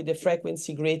mutation with a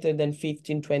frequency greater than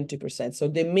 15–20%, so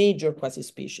the major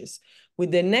quasi-species.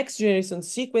 With the next generation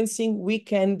sequencing, we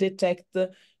can detect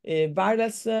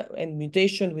virus and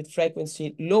mutation with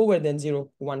frequency lower than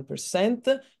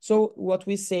 0.1%, so what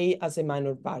we say as a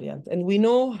minor variant. And we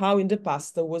know how in the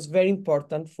past it was very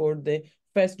important for the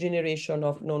first generation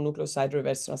of non-nucleoside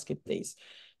reverse transcriptase.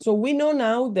 So we know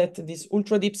now that this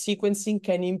ultra-deep sequencing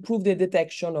can improve the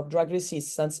detection of drug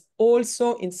resistance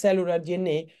also in cellular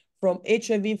DNA from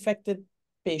HIV-infected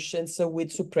patients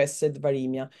with suppressed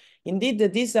viremia.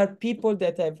 Indeed, these are people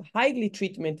that have highly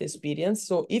treatment experience.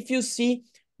 So if you see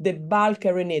the bulk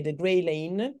RNA, the gray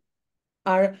lane,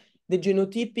 are the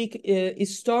genotypic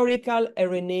historical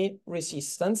RNA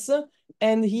resistance.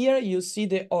 And here you see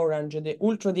the orange, the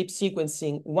ultra deep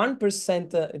sequencing,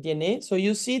 1% DNA. So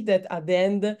you see that at the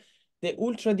end, the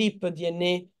ultra deep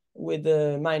DNA with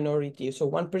the minority,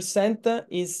 so 1%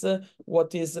 is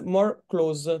what is more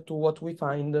close to what we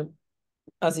find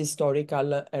as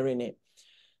historical RNA.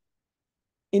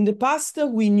 In the past,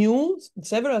 we knew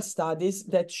several studies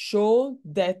that show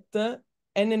that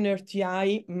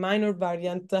NNRTI minor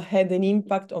variant had an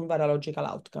impact on virological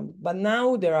outcome. But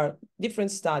now there are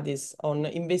different studies on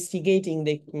investigating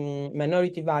the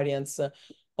minority variants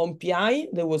on PI.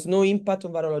 There was no impact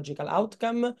on virological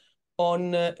outcome.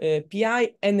 On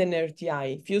PI and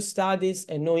NNRTI, few studies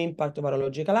and no impact on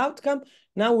virological outcome.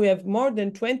 Now we have more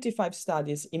than 25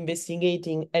 studies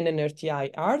investigating NNRTI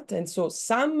ART. And so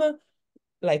some,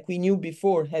 like we knew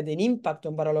before, had an impact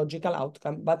on virological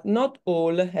outcome, but not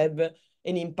all have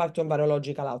an impact on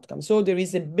virological outcome. So there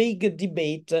is a big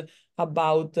debate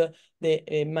about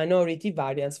the minority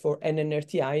variants for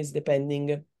NNRTIs,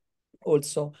 depending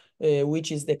also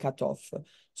which is the cutoff.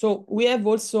 So we have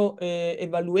also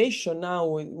evaluation now.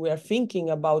 We are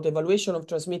thinking about evaluation of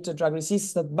transmitted drug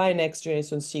resistance by next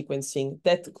generation sequencing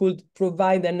that could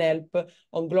provide an help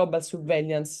on global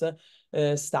surveillance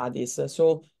studies.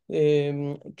 So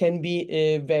can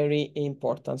be very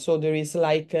important. So there is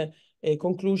like a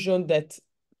conclusion that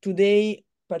today,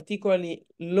 particularly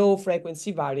low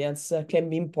frequency variants can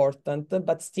be important,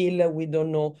 but still we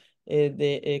don't know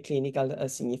the clinical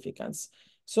significance.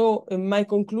 So my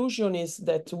conclusion is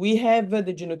that we have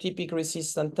the genotypic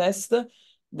resistant test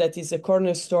that is a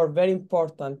cornerstone, very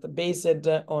important, based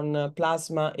on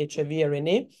plasma HIV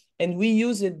RNA, and we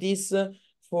use this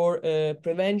for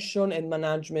prevention and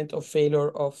management of failure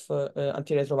of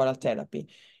antiretroviral therapy.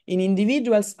 In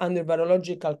individuals under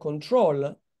virological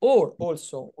control, or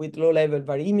also with low-level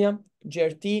viremia,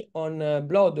 GRT on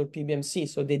blood or PBMC,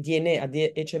 so the DNA at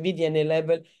the HIV DNA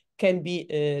level can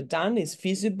be done, is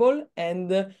feasible,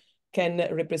 and can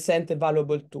represent a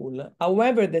valuable tool.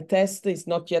 However, the test is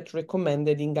not yet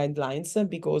recommended in guidelines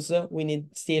because we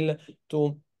need still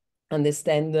to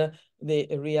understand the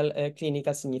real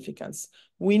clinical significance.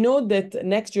 We know that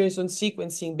next generation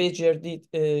sequencing based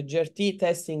GRT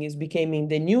testing is becoming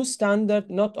the new standard,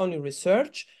 not only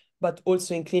research, but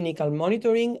also in clinical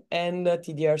monitoring and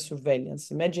TDR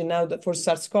surveillance. Imagine now that for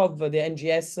SARS-CoV, the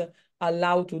NGS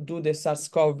allow to do the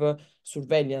SARS-CoV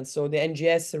surveillance. So the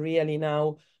NGS really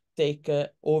now take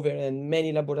over, and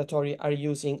many laboratories are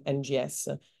using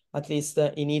NGS, at least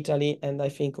in Italy, and I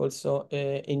think also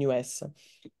in US.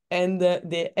 And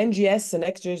the NGS,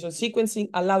 next generation sequencing,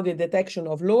 allow the detection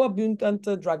of low abundant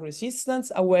drug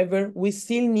resistance. However, we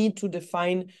still need to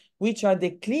define which are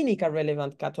the clinical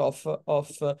relevant cutoff of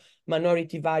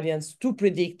minority variants to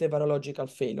predict the virological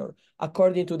failure.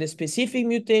 According to the specific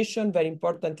mutation, very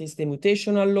important is the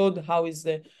mutational load, how is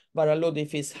the viral load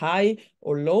if it's high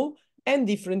or low, and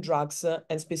different drugs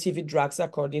and specific drugs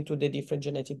according to the different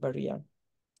genetic barrier.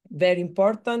 Very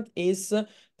important is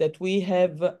that we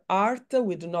have ART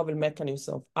with novel mechanisms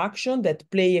of action that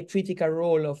play a critical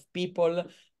role of people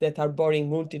that are bearing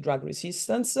multi-drug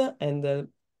resistance, and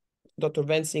Dr.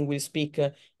 Wensing will speak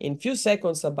in a few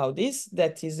seconds about this.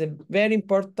 That is a very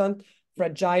important,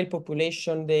 fragile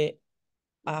population, the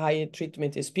high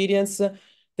treatment experience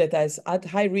that has at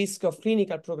high risk of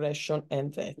clinical progression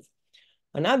and death.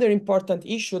 Another important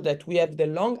issue that we have the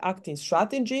long-acting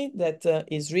strategy that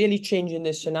is really changing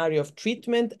the scenario of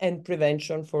treatment and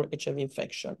prevention for HIV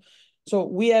infection. So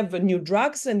we have new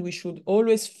drugs, and we should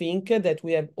always think that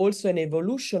we have also an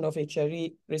evolution of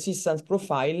HIV resistance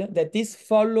profile that is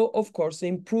follow, of course,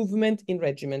 improvement in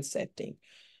regimen setting.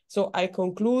 So I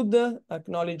conclude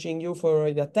acknowledging you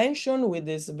for the attention with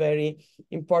this very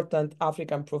important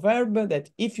African proverb that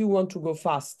if you want to go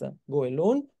fast, go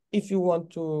alone. If you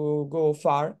want to go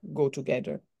far, go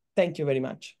together. Thank you very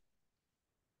much.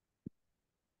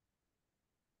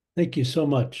 Thank you so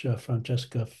much,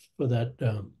 Francesca, for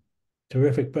that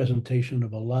terrific presentation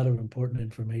of a lot of important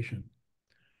information.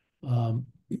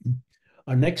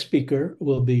 Our next speaker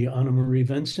will be Annemarie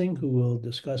Wensing, who will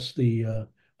discuss the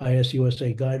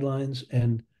IAS-USA guidelines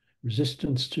and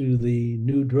resistance to the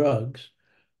new drugs.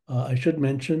 I should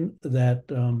mention that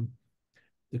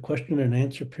the question and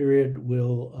answer period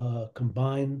will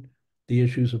combine the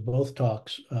issues of both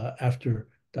talks after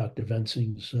Dr.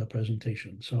 Wensing's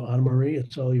presentation. So Annemarie,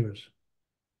 it's all yours.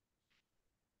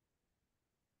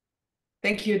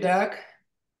 Thank you, Doug.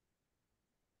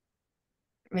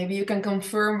 Maybe you can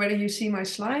confirm whether you see my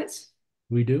slides.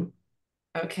 We do.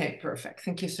 Okay, perfect.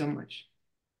 Thank you so much.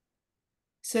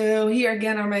 So here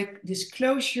again are my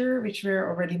disclosure, which were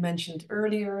already mentioned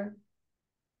earlier.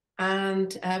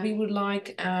 And we would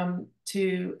like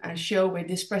to show with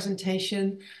this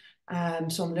presentation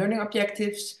some learning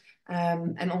objectives.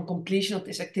 And on completion of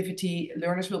this activity,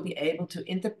 learners will be able to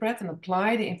interpret and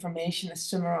apply the information as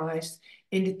summarized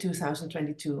in the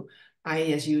 2022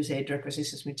 IAS-USA Drug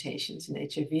Resistance Mutations in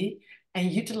HIV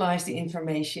and utilize the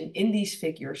information in these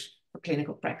figures for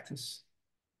clinical practice.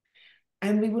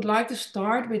 And we would like to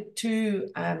start with two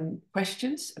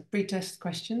questions, pre-test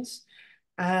questions.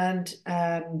 And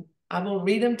I will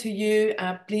read them to you.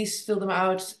 Please fill them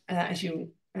out as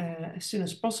soon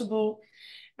as possible.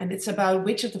 And it's about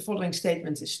which of the following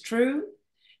statements is true.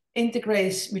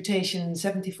 Integrase mutation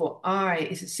 74I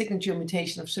is a signature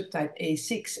mutation of subtype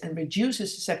A6 and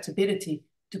reduces susceptibility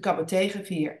to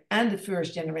cabotegravir and the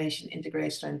first generation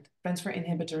integrase transfer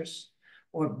inhibitors.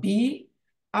 Or B,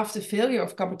 after failure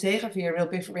of cabotegravir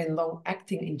rilpivirine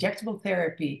long-acting injectable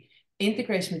therapy,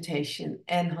 integrase mutation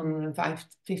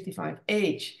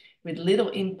N155H with little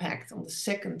impact on the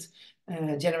second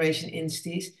generation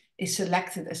instase is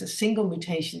selected as a single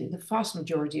mutation in the vast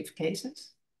majority of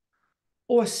cases.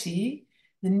 Or C,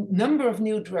 the number of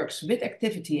new drugs with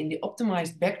activity in the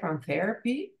optimized background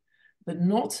therapy, but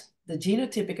not the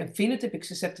genotypic and phenotypic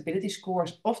susceptibility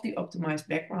scores of the optimized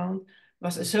background,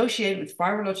 was associated with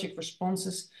virologic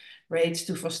responses rates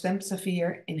to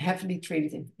fostemsavir in heavily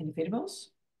treated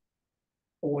individuals.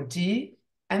 Or D,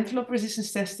 envelope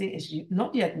resistance testing is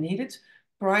not yet needed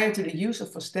prior to the use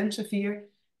of fostemsavir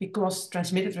because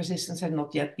transmitted resistance had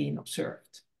not yet been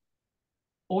observed.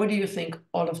 Or do you think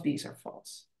all of these are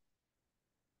false?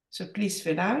 So please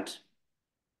fill out.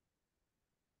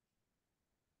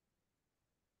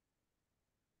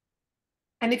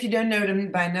 And if you don't know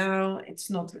them by now, it's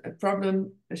not a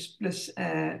problem. Plus,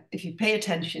 if you pay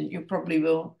attention, you probably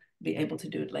will be able to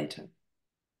do it later.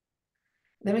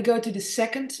 Then we go to the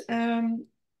second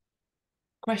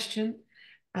question,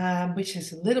 which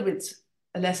is a little bit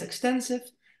less extensive.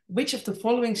 Which of the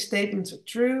following statements are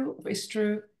true or is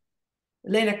true?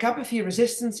 Lenacapavir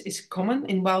resistance is common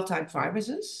in wild-type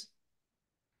viruses.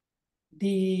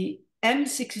 The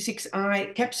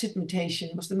M66I capsid mutation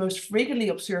was the most frequently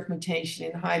observed mutation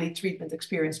in highly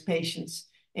treatment-experienced patients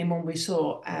in when we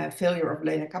saw failure of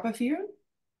lenacapavir.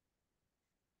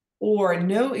 Or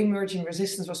no emerging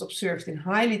resistance was observed in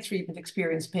highly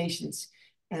treatment-experienced patients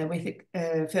with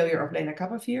failure of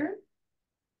lenacapavir.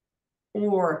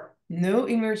 Or no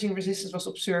emerging resistance was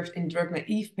observed in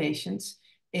drug-naive patients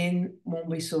in when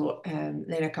we saw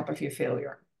lenacapavir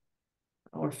failure.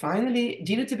 Or finally,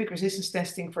 genotypic resistance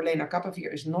testing for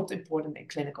lenacapavir is not important in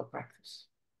clinical practice.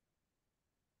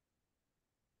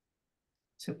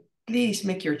 So please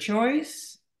make your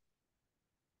choice.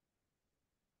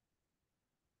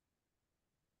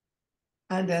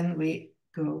 And then we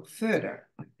go further,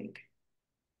 I think.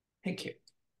 Thank you.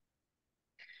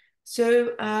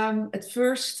 So at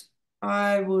first,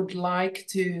 I would like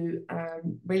to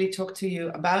really talk to you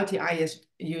about the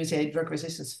IAS-USA drug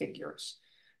resistance figures.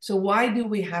 So why do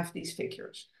we have these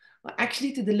figures? Well,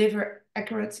 actually to deliver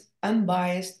accurate,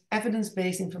 unbiased,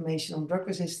 evidence-based information on drug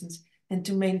resistance and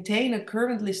to maintain a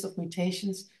current list of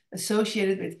mutations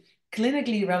associated with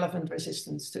clinically relevant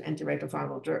resistance to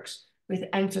antiretroviral drugs, with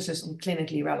emphasis on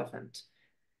clinically relevant.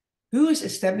 Who is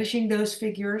establishing those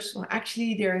figures? Well,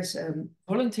 actually, there is a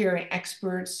voluntary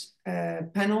experts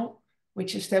panel,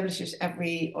 which establishes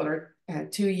every other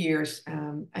 2 years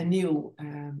a new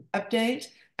update.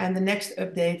 And the next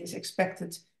update is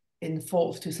expected in the fall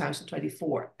of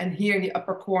 2024. And here in the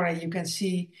upper corner, you can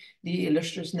see the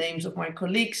illustrious names of my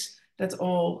colleagues that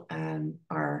all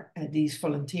are these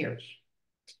volunteers.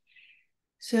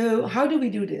 So how do we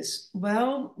do this?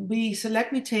 Well, we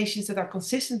select mutations that are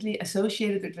consistently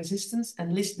associated with resistance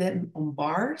and list them on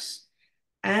bars.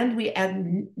 And we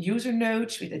add user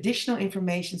notes with additional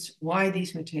information why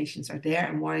these mutations are there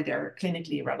and why they're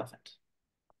clinically relevant.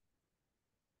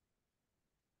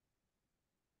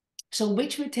 So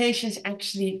which mutations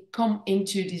actually come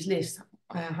into this list?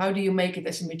 How do you make it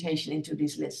as a mutation into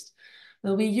this list?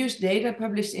 Well, we use data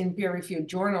published in peer-reviewed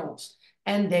journals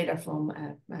and data from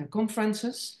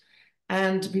conferences.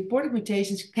 And reported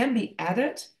mutations can be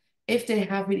added if they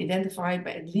have been identified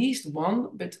by at least one,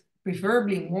 but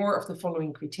preferably more of the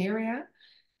following criteria.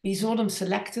 We saw them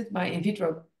selected by in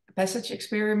vitro passage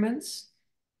experiments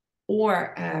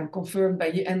or confirmed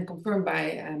by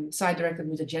site-directed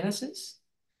mutagenesis.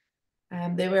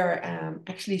 They were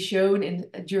actually shown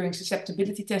during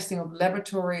susceptibility testing of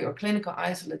laboratory or clinical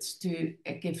isolates to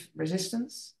give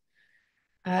resistance.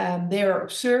 They are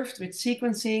observed with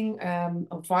sequencing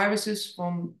of viruses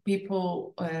from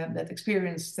people that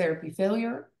experience therapy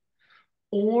failure,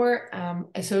 or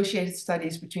associated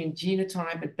studies between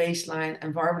genotype at baseline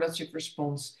and virologic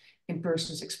response in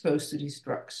persons exposed to these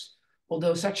drugs,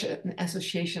 although such an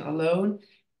association alone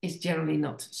is generally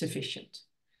not sufficient.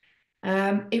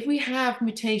 If we have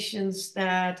mutations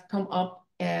that come up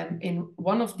in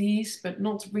one of these, but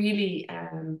not really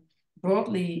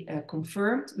broadly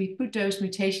confirmed, we put those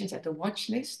mutations at the watch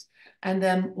list, and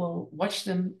then we'll watch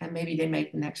them, and maybe they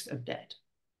make the next update.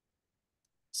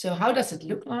 So how does it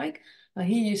look like?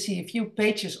 Here you see a few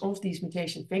pages of these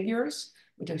mutation figures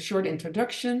with a short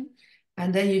introduction,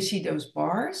 and then you see those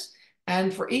bars.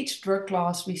 And for each drug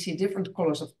class, we see different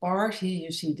colors of bars. Here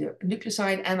you see the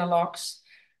nucleoside analogs.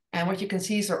 And what you can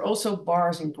see is there are also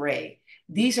bars in gray.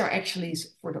 These are actually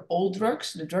for the old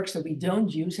drugs, the drugs that we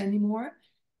don't use anymore.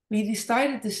 We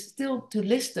decided to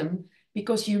list them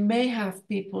because you may have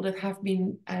people that have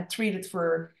been treated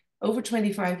for over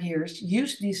 25 years,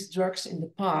 used these drugs in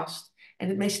the past,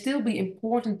 and it may still be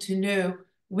important to know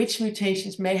which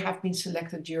mutations may have been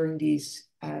selected during these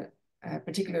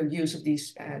particular use of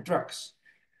these drugs.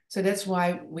 So that's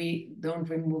why we don't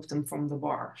remove them from the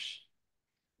bars.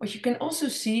 What you can also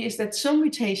see is that some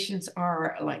mutations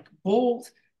are like bold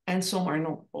and some are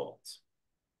not bold.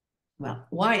 Well,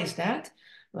 why is that?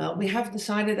 Well, we have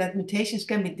decided that mutations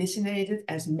can be designated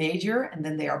as major and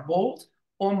then they are bold,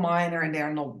 or minor and they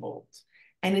are not bold.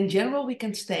 And in general, we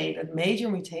can state that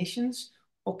major mutations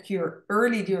occur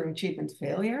early during treatment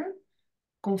failure,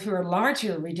 confer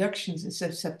larger reductions in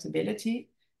susceptibility,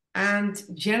 and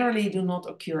generally do not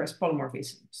occur as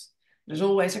polymorphisms. There's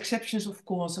always exceptions, of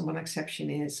course, and one exception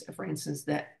is, for instance,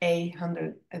 the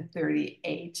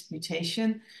A138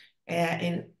 mutation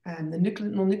in the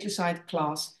non-nucleoside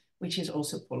class, which is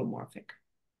also polymorphic.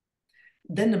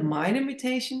 Then the minor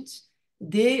mutations,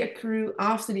 they accrue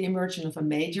after the emergence of a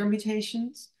major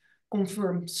mutations,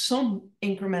 confirm some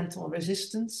incremental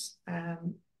resistance,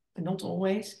 not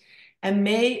always, and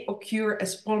may occur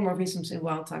as polymorphisms in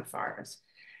wild-type virus.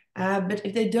 But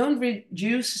if they don't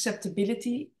reduce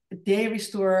susceptibility, they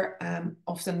restore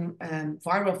often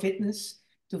viral fitness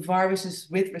to viruses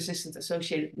with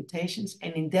resistance-associated mutations,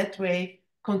 and in that way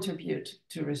contribute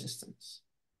to resistance.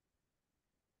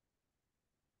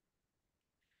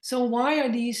 So why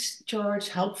are these charts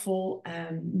helpful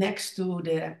next to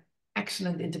the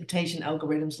excellent interpretation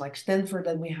algorithms like Stanford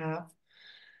that we have?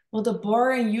 Well, the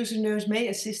bar and user nodes may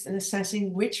assist in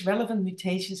assessing which relevant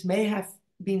mutations may have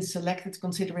been selected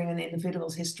considering an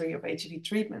individual's history of HIV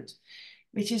treatment,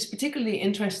 which is particularly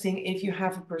interesting if you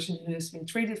have a person who has been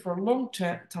treated for a long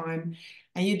time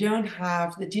and you don't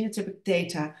have the genotypic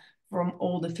data from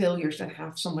all the failures that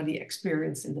have somebody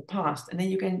experienced in the past. And then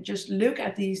you can just look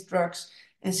at these drugs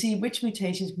and see which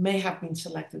mutations may have been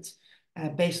selected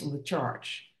based on the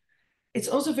charge. It's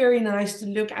also very nice to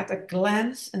look at a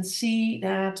glance and see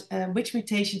that which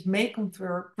mutations may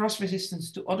confer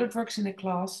cross-resistance to other drugs in a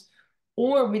class,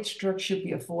 or which drugs should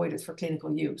be avoided for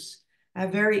clinical use.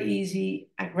 Very easy,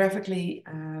 graphically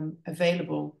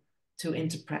available to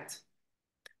interpret.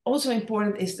 Also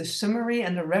important is the summary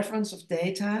and the reference of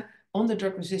data on the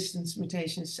drug resistance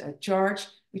mutations chart,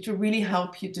 which will really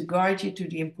help you to guide you to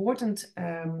the important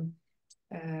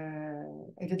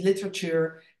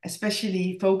literature,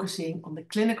 especially focusing on the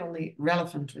clinically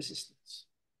relevant resistance.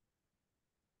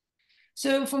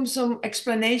 So from some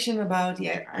explanation about the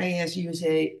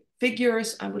IAS-USA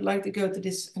figures, I would like to go to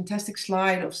this fantastic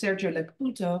slide of Sergio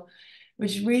Lacaputo,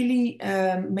 which really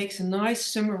makes a nice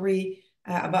summary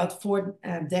about 4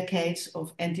 decades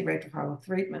of antiretroviral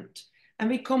treatment. And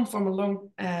we come from a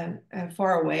long,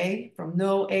 far away from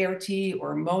no ART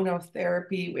or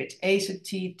monotherapy with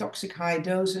AZT, toxic high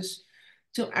doses,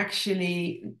 to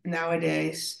actually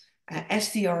nowadays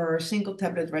STR, single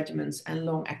tablet regimens, and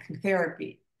long-acting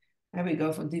therapy. And we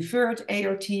go from deferred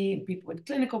ART in people with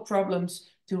clinical problems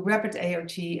to rapid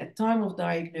ART at time of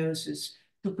diagnosis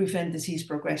to prevent disease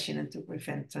progression and to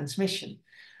prevent transmission.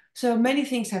 So many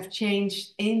things have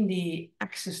changed in the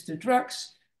access to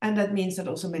drugs, and that means that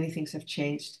also many things have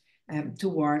changed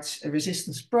towards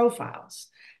resistance profiles.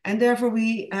 And therefore,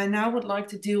 we now would like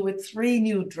to deal with 3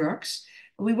 new drugs.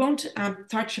 We won't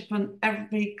touch upon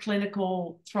every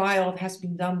clinical trial that has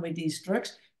been done with these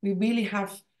drugs. We really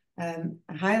have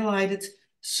highlighted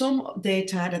some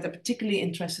data that are particularly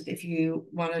interested if you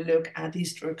want to look at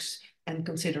these drugs and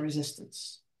consider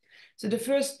resistance. So the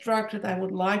first drug that I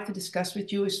would like to discuss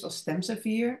with you is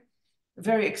fostemsavir.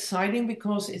 Very exciting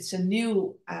because it's a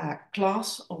new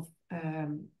class of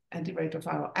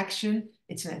antiretroviral action.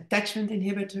 It's an attachment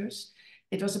inhibitors.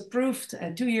 It was approved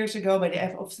 2 years ago by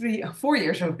the 4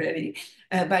 years already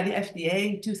by the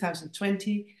FDA in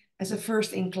 2020 as a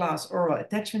first-in-class oral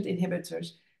attachment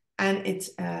inhibitors, and it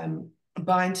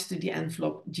binds to the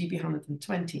envelope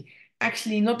GB120.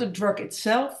 Actually, not the drug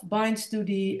itself binds to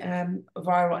the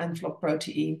viral envelope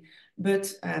protein, but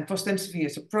fostemsavir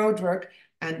is a prodrug,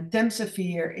 and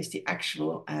temsavir is the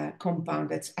actual compound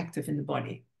that's active in the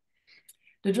body.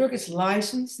 The drug is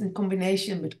licensed in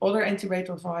combination with other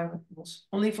antiretrovirals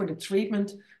only for the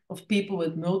treatment of people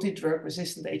with multi-drug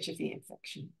resistant HIV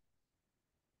infection.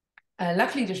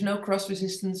 Luckily, there's no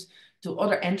cross-resistance to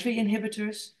other entry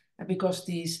inhibitors because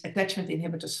these attachment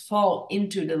inhibitors fall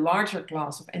into the larger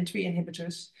class of entry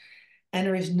inhibitors, and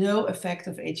there is no effect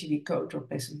of HIV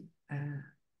co-tropism,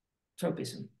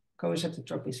 co-receptor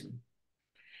tropism.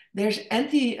 There's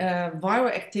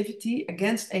antiviral activity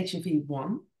against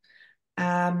HIV-1,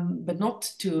 but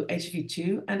not to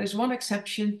HIV-2, and there's one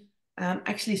exception.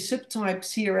 Actually, subtype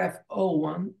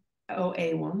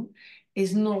CRF-OA1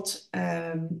 is not,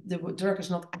 the drug is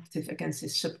not active against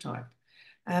this subtype.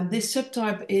 This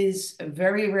subtype is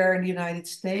very rare in the United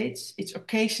States. It's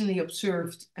occasionally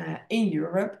observed in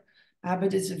Europe,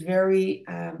 but it's very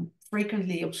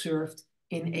frequently observed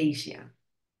in Asia.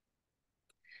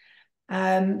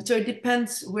 So it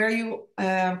depends where you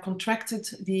contracted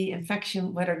the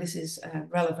infection, whether this is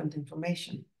relevant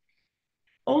information.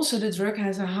 Also, the drug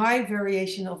has a high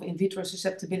variation of in vitro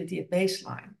susceptibility at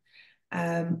baseline.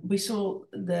 We saw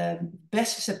the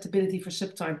best susceptibility for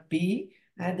subtype B.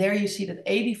 There you see that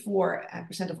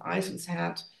 84% of isolates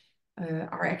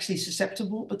are actually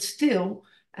susceptible, but still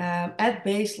at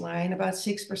baseline, about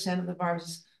 6% of the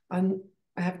viruses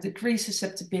have decreased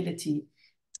susceptibility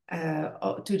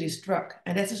to this drug.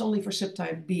 And that is only for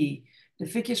subtype B. The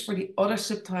figures for the other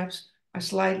subtypes are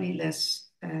slightly less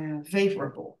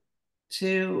favorable.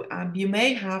 So you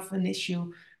may have an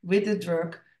issue with the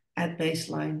drug at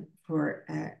baseline for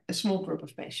a small group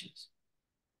of patients.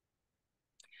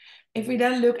 If we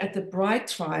then look at the BRIGHT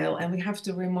trial, and we have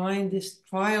to remind this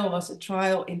trial was a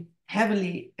trial in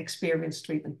heavily experienced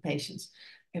treatment patients.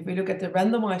 If we look at the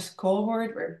randomized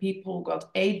cohort where people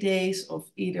got 8 days of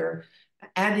either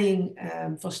adding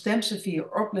fostemsavir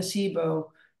or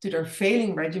placebo to their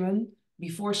failing regimen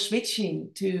before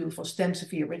switching to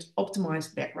fostemsavir with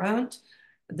optimized background,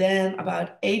 then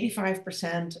about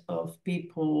 85% of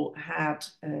people had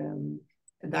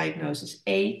a diagnosis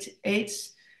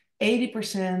AIDS.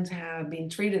 80% have been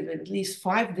treated with at least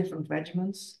 5 different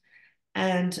regimens,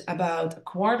 and about a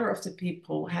quarter of the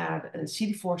people had a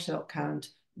CD4 cell count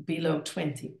below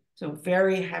 20. So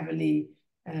very heavily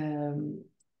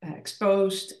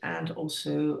exposed and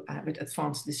also with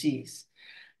advanced disease.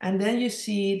 And then you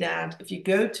see that if you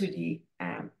go to the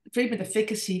treatment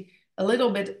efficacy, a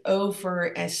little bit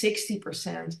over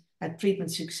 60% had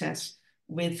treatment success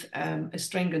with a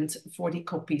stringent 40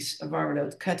 copies of viral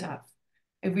load cutoff.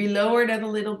 If we lower that a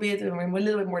little bit and we're a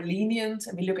little bit more lenient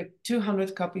and we look at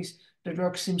 200 copies, the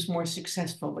drug seems more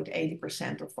successful with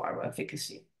 80% of viral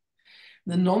efficacy.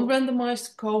 The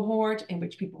non-randomized cohort, in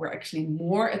which people were actually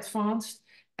more advanced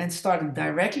and started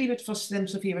directly with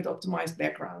fostemsavir with optimized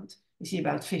background, you see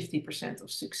about 50%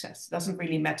 of success. Doesn't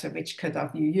really matter which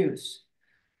cutoff you use.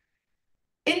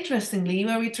 Interestingly,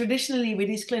 where we traditionally with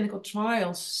these clinical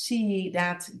trials see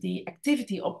that the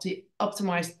activity of the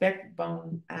optimized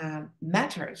backbone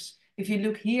matters. If you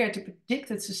look here at the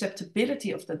predicted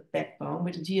susceptibility of the backbone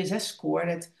with the GSS score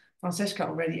that Francesca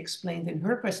already explained in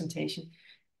her presentation,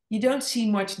 you don't see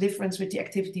much difference with the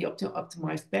activity of the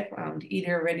optimized background,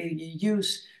 either whether you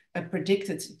use a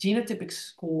predicted genotypic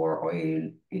score or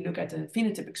you look at a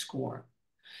phenotypic score.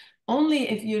 Only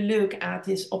if you look at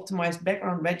this optimized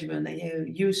background regimen and you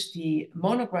use the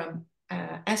monogram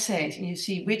assays and you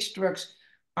see which drugs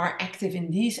are active in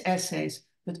these assays,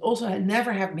 but also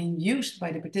never have been used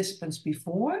by the participants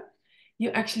before,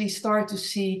 you actually start to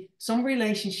see some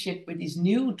relationship with these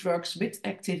new drugs with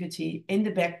activity in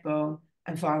the backbone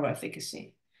and viral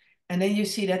efficacy. And then you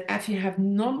see that if you have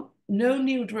no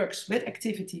new drugs with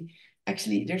activity,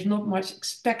 actually there's not much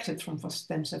expected from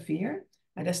fostemsavir.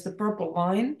 And that's the purple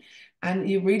line. And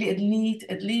you really need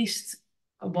at least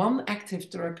one active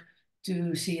drug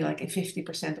to see like in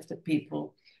 50% of the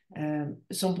people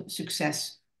some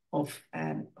success of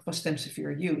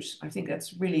fostemsavir use. I think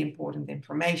that's really important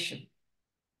information.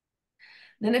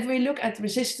 Then if we look at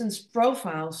resistance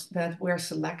profiles that were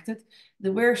selected,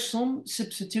 there were some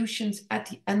substitutions at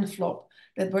the envelope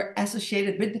that were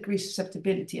associated with decreased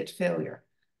susceptibility at failure.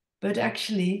 But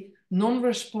actually,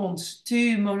 non-response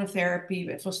to monotherapy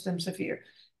with fostemsavir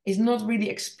is not really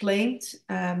explained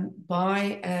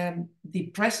by the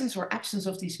presence or absence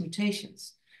of these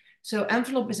mutations. So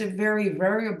envelope is a very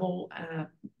variable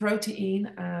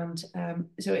protein, and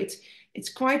so it's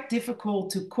quite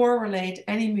difficult to correlate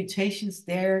any mutations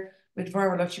there with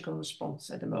virological response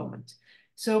at the moment.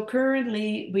 So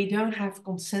currently, we don't have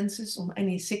consensus on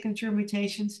any signature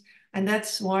mutations, and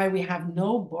that's why we have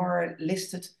no bar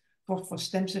listed for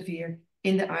fostemsavir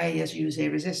in the IAS-USA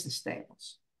resistance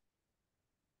tables.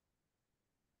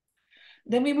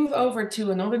 Then we move over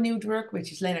to another new drug,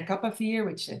 which is lenacapavir,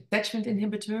 which is an attachment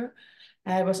inhibitor.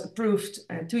 It was approved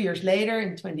 2 years later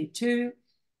in 2022.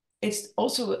 It's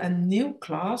also a new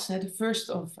class, the first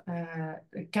of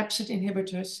capsid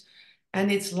inhibitors,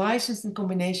 and it's licensed in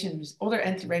combination with other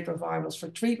antiretrovirals for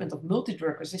treatment of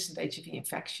multi-drug resistant HIV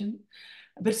infection.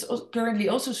 But it's currently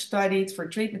also studied for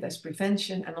treatment as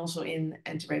prevention and also in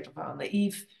antiretroviral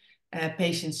naive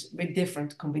patients with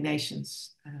different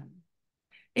combinations.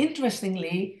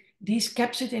 Interestingly, these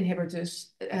capsid inhibitors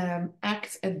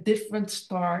act at different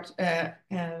start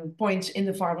points in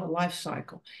the viral life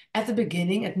cycle. At the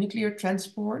beginning, at nuclear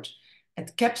transport,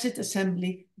 at capsid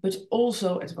assembly, but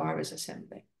also at virus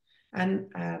assembly. And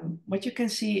what you can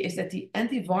see is that the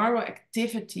antiviral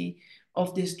activity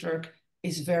of this drug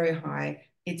is very high.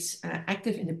 It's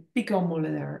active in the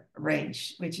picomolar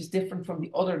range, which is different from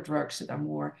the other drugs that are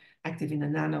more active in the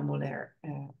nanomolar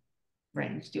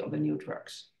range, the other new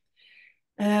drugs.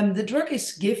 The drug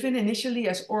is given initially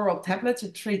as oral tablets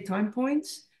at 3 time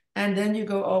points, and then you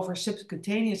go over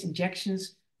subcutaneous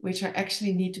injections, which are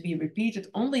actually need to be repeated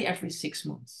only every 6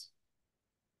 months.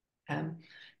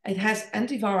 It has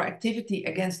antiviral activity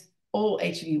against all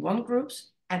HIV-1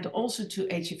 groups and also to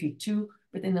HIV-2,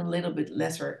 but in a little bit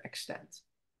lesser extent.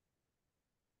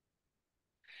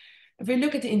 If we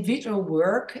look at the in vitro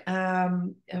work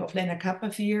of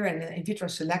lenacapavir and the in vitro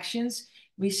selections,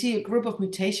 we see a group of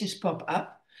mutations pop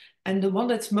up. And the one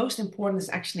that's most important is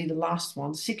actually the last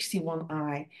one,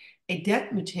 61I. A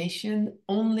dead mutation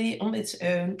only on its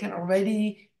own can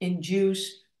already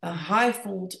induce a high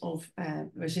fold of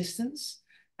resistance.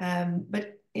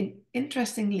 But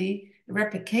interestingly, the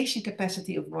replication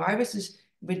capacity of viruses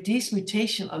with this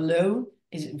mutation alone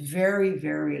is very,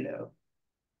 very low.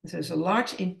 So there's a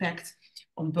large impact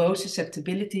on both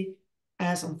susceptibility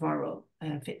as on viral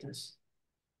fitness.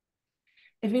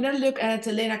 If we then look at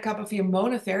the lenacapavir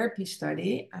monotherapy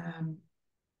study,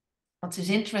 what is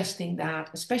interesting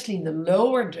that, especially in the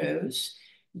lower dose,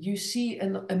 you see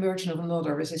an emergence of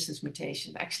another resistance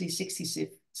mutation, actually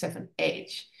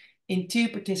 67H, in 2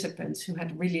 participants who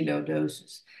had really low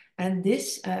doses. And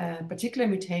this particular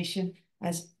mutation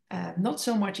has not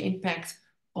so much impact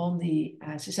on the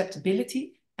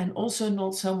susceptibility and also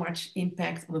not so much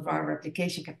impact on the viral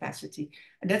replication capacity.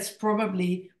 And that's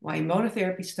probably why in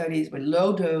monotherapy studies with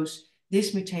low dose,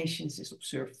 this mutation is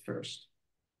observed first.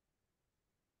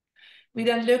 We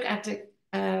then look at the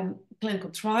clinical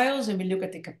trials and we look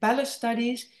at the Capella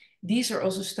studies. These are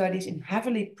also studies in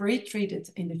heavily pre-treated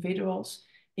individuals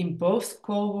in both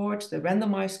cohorts, the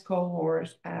randomized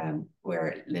cohort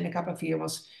where lenacapavir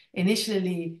was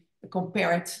initially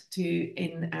compared to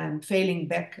in failing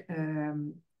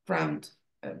background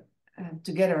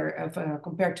together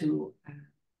compared to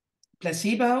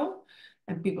placebo,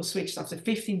 and people switched after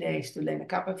 15 days to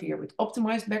lenacapavir with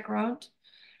optimized background.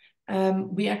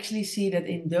 We actually see that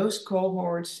in those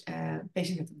cohorts,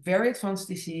 patients had very advanced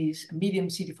disease, a medium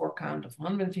CD4 count of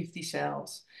 150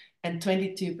 cells, and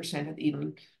 22% had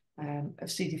even a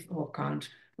CD4 count,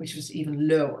 which was even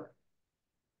lower.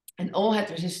 And all had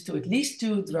resistance to at least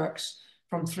 2 drugs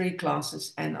from 3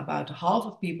 classes, and about half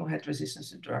of people had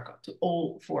resistance to drug to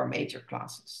all 4 major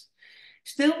classes.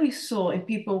 Still, we saw in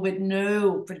people with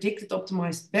no predicted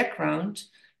optimized background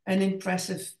an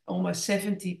impressive almost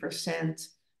 70%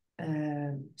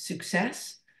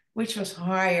 success, which was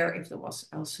higher if there was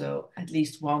also at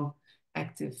least 1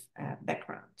 active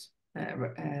background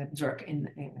drug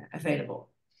available.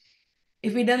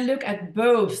 If we then look at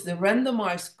both the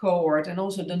randomized cohort and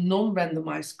also the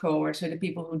non-randomized cohort, so the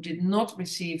people who did not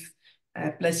receive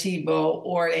placebo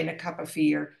or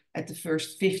lenacapavir at the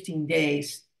first 15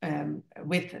 days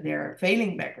with their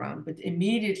failing background, but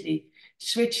immediately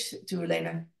switched to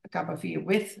lenacapavir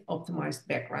with optimized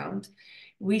background,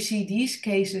 we see these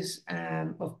cases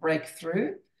of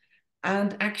breakthrough.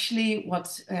 And actually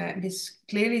what is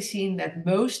clearly seen that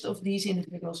most of these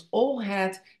individuals all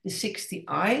had the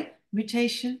 60I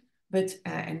mutation, but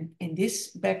in this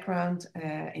background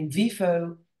in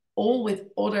vivo, all with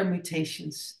other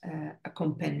mutations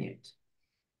accompanied.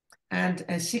 And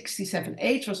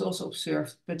 67H was also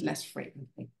observed, but less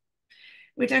frequently,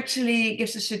 which actually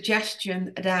gives a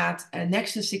suggestion that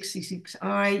next to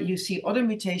 66I, you see other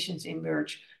mutations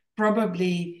emerge,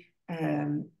 probably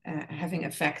having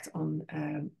effect on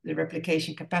the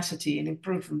replication capacity and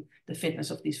improving the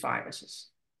fitness of these viruses.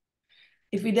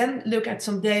 If we then look at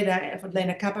some data for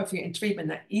lenacapavir in treatment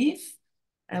naive,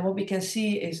 what we can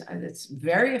see is that it's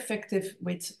very effective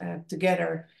with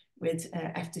together with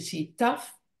FTC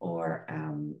tough or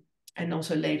and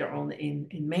also later on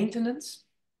in maintenance.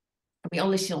 We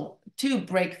only saw 2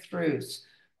 breakthroughs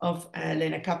of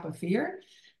lenacapavir,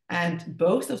 and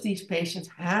both of these patients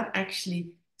had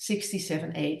actually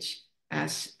 67H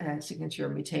as a signature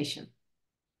mutation.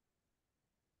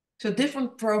 So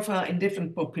different profile in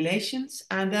different populations,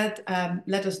 and that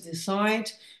let us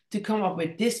decide to come up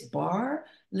with this bar,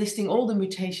 listing all the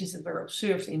mutations that were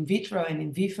observed in vitro and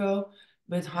in vivo,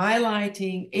 but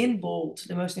highlighting in bold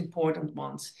the most important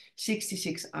ones,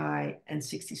 66I and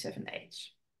 67H.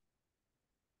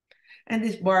 And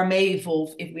this bar may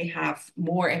evolve if we have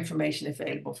more information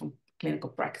available from clinical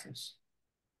practice.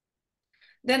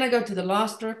 Then I go to the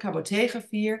last drug,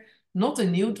 cabotegravir, not a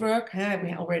new drug.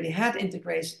 We already had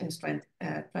integrase and strength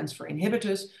transfer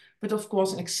inhibitors, but of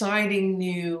course an exciting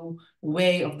new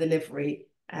way of delivery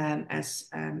as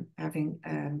having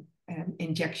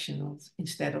injections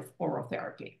instead of oral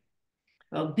therapy.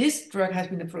 Well, this drug has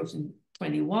been approved in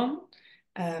 2021,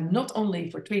 not only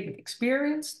for treatment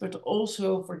experienced, but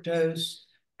also for those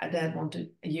that want to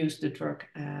use the drug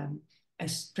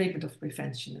as treatment of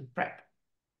prevention and PrEP.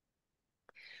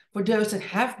 For those that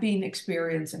have been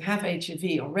experienced and have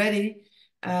HIV already,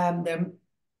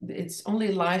 it's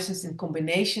only licensed in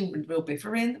combination with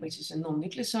rilpivirine, which is a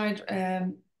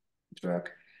non-nucleoside drug,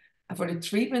 for the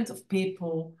treatment of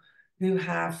people who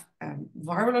have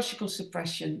virological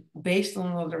suppression based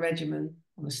on another regimen,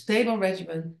 on a stable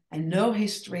regimen, and no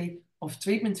history of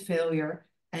treatment failure,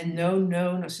 and no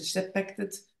known or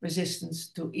suspected resistance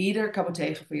to either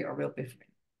cabotegravir or rilpivirine.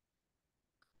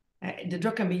 The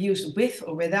drug can be used with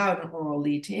or without an oral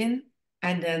lead-in,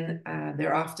 and then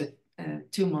thereafter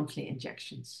 2 monthly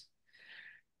injections.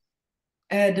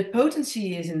 The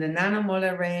potency is in the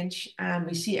nanomolar range, and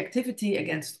we see activity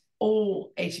against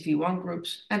all HIV-1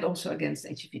 groups and also against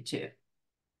HIV-2.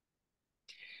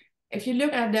 If you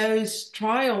look at those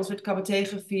trials with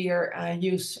cabotegravir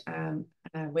use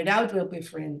without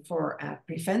rilpivirine for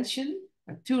prevention,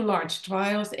 2 large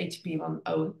trials, the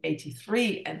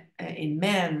HIV-1-083 in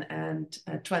men and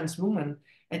trans women,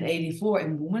 and 84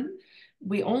 in women.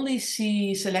 We only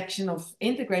see selection of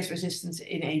integrase resistance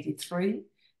in 83,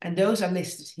 and those are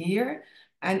listed here.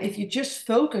 And if you just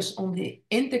focus on the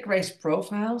integrase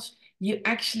profiles, you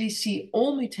actually see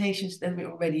all mutations that we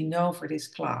already know for this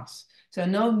class. So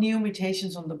no new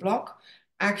mutations on the block,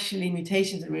 actually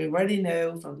mutations that we already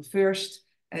know from the first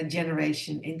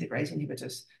generation integrase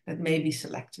inhibitors that may be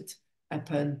selected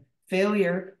upon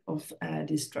failure of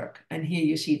this drug. And here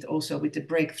you see it also with the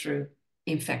breakthrough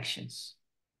infections,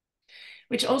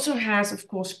 which also has, of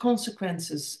course,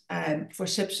 consequences for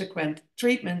subsequent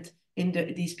treatment in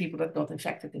these people that got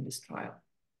infected in this trial.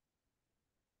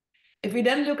 If we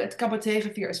then look at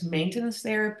cabotegravir as maintenance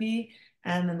therapy,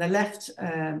 and on the left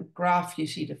graph, you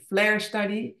see the FLAIR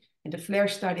study. And the FLAIR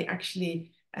study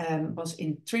actually was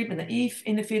in treatment-naive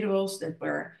individuals that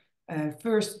were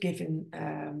first given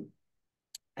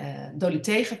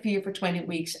dolutegravir for 20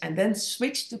 weeks and then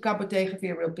switched to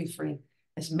cabotegravir rilpivirine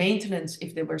as maintenance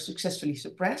if they were successfully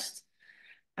suppressed.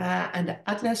 And the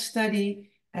ATLAS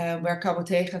study, where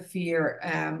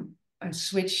cabotegravir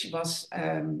switch was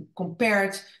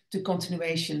compared to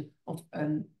continuation of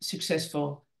a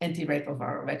successful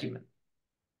antiretroviral regimen.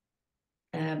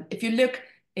 If you look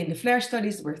in the FLAIR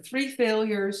studies, there were 3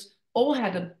 failures, all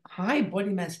had a high body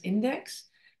mass index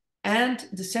and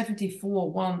the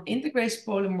 74-1 integrase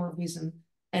polymorphism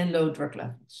and low drug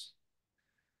levels.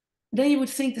 Then you would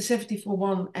think the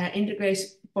 74-1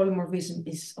 integrase polymorphism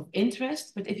is of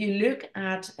interest, but if you look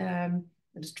at the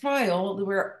trial, there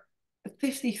were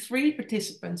 53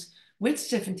 participants with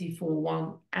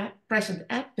 74-1 present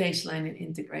at baseline in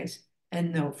integrase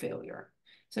and no failure.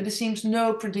 So there seems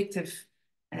no predictive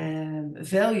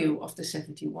value of the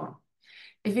 71.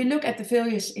 If we look at the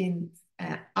failures in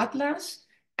ATLAS,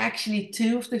 actually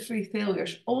 2 of the 3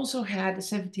 failures also had a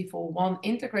 74-1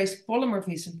 integrase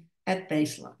polymorphism at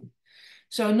baseline.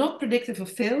 So not predictive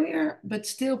of failure, but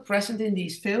still present in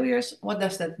these failures. What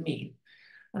does that mean?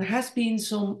 There has been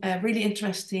some really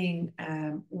interesting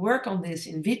work on this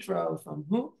in vitro from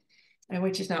WHO,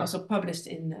 which is now also published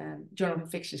in Journal of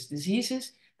Infectious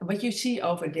Diseases. And what you see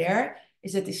over there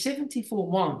is that the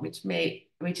 74-1,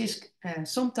 which is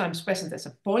sometimes present as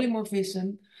a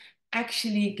polymorphism,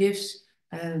 actually gives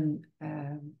a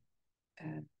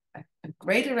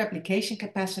greater replication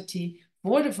capacity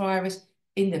for the virus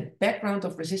in the background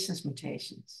of resistance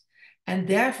mutations. And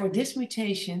therefore, this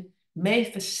mutation may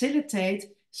facilitate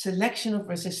selection of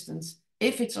resistance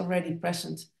if it's already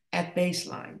present at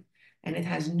baseline. And it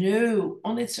has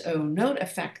on its own, no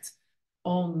effect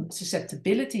on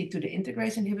susceptibility to the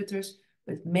integrase inhibitors,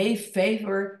 but may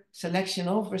favor selection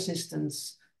of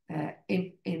resistance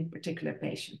in particular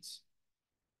patients.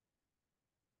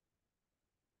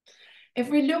 If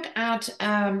we look at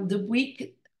the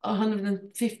week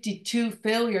 152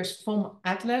 failures from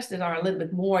Atlas that are a little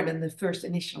bit more than the first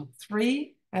initial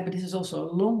 3, but this is also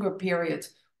a longer period,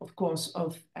 of course,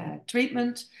 of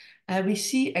treatment. We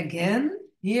see again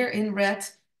here in red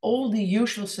all the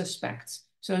usual suspects.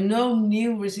 So no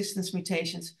new resistance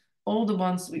mutations, all the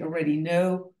ones we already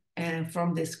know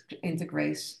from this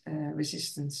integrase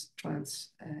resistance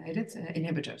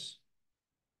inhibitors.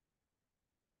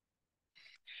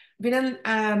 We then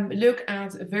look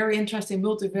at a very interesting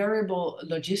multivariable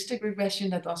logistic regression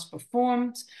that was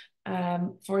performed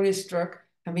for this drug.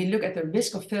 And we look at the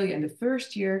risk of failure in the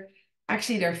first year.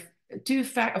 Actually, there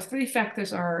are 3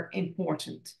 factors are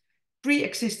important.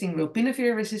 Pre-existing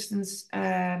rilpivirine resistance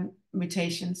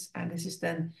mutations, and this is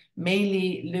then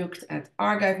mainly looked at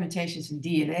archive mutations in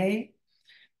DNA,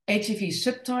 HIV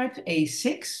subtype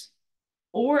A6,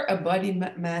 or a body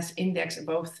mass index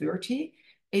above 30.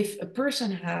 If a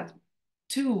person had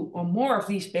 2 or more of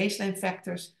these baseline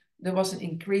factors, there was an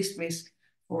increased risk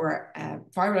for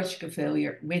virological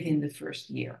failure within the first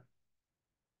year.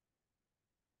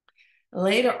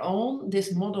 Later on,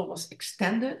 this model was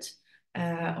extended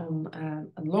on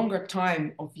a longer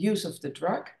time of use of the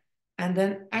drug. And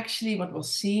then actually what was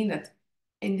seen that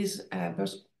in this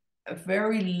was a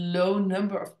very low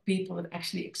number of people that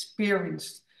actually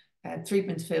experienced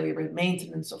treatment failure with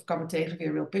maintenance of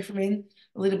cabotegravir rilpivirine,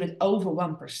 a little bit over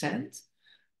 1%.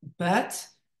 But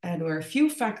there were a few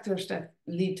factors that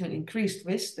lead to an increased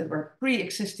risk. There were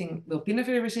pre-existing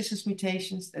rilpivirine resistance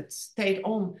mutations that stayed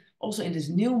on also in this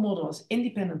new model as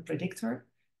independent predictor.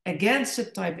 Again,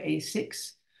 subtype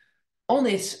A6. On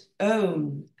its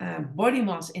own, body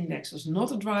mass index was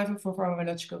not a driver for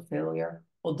virological failure,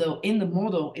 although in the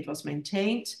model it was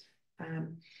maintained.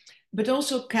 But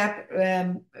also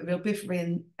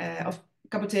rilpivirine of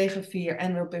cabotegravir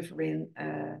and rilpivirine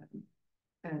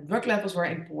drug levels were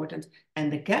important,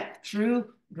 and the gap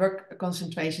through drug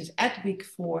concentrations at week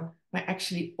 4 were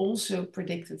actually also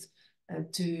predicted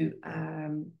to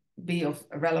be of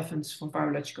relevance for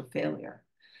virological failure.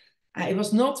 It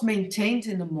was not maintained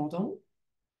in the model,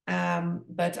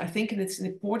 but I think it's an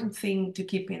important thing to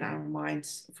keep in our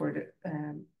minds for the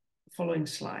following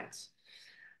slides.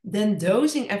 Then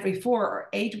dosing every 4 or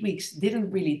 8 weeks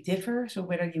didn't really differ. So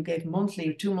whether you gave monthly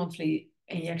or 2 monthly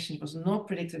injections was not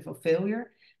predictive of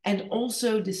failure. And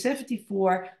also the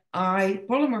 74I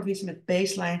polymorphism at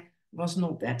baseline was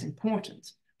not that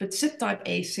important. But subtype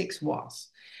A6 was,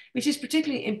 which is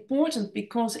particularly important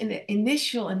because in the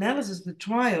initial analysis of the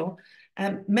trial,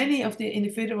 many of the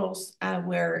individuals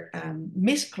were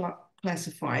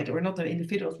misclassified, or not the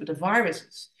individuals, but the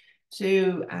viruses.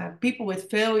 So people with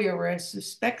failure were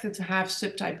suspected to have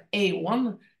subtype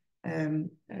A1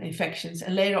 infections,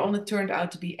 and later on it turned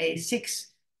out to be A6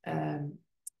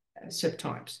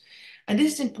 subtypes. And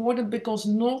this is important because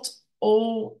not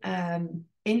all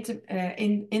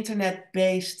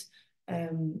internet-based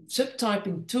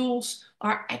subtyping tools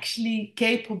are actually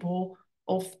capable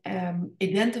of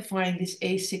identifying this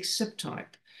A6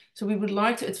 subtype. So we would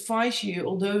like to advise you,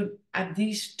 although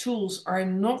these tools are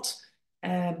not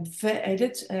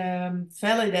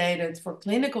validated for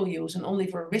clinical use and only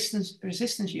for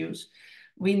resistance use,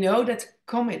 we know that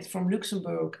COMET from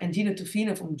Luxembourg and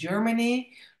Genotuvino from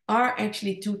Germany are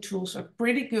actually 2 tools are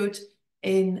pretty good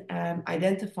in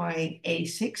identifying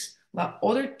A6, while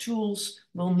other tools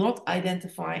will not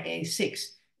identify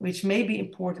A6, which may be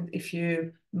important if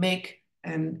you make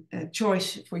a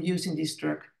choice for using this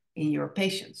drug in your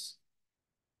patients,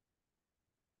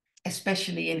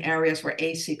 especially in areas where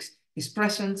A6 is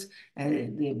present.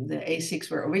 The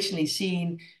A6 were originally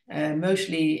seen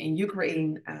mostly in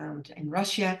Ukraine and in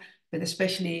Russia, but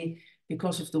especially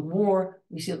because of the war,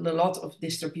 we see a lot of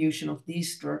distribution of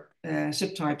these drug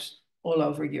subtypes all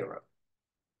over Europe.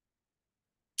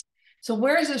 So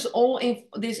where is this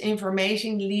this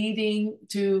information leading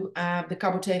to the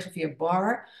cabotegravir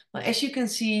bar? Well, as you can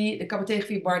see, the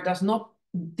cabotegravir bar does not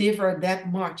differ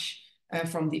that much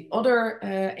from the other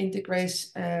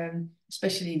integrase,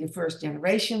 especially the first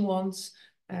generation ones,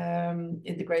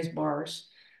 integrase bars,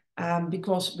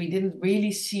 because we didn't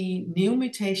really see new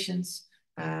mutations,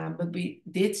 but we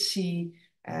did see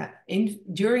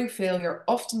during failure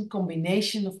often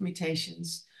combination of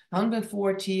mutations.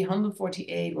 140,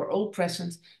 148 were all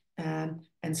present,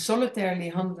 and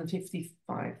solitarily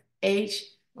 155H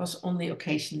was only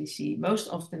occasionally seen. Most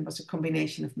often was a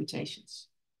combination of mutations.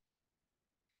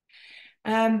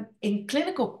 In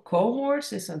clinical cohorts,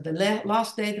 this is the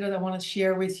last data that I want to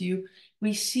share with you,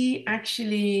 we see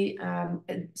actually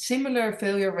similar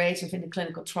failure rates as in the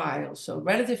clinical trials, so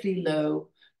relatively low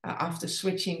after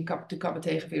switching to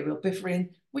cabotegravir rilpivirine,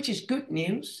 which is good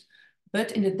news.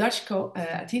 But in the Dutch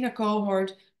Athena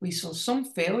cohort, we saw some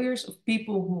failures of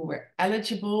people who were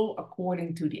eligible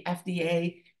according to the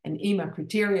FDA and EMA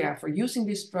criteria for using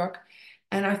this drug.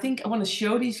 And I think I want to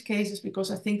show these cases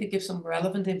because I think they give some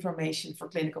relevant information for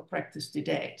clinical practice to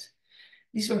date.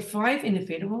 These were 5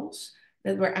 individuals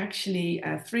that were actually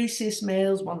 3 cis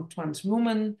males, 1 trans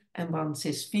woman, and 1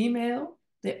 cis female.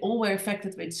 They all were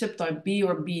affected with subtype B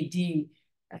or BD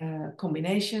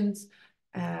combinations.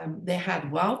 They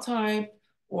had wild type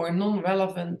or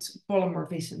non-relevant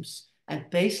polymorphisms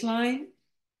at baseline.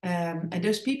 And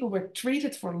those people were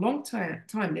treated for a long time.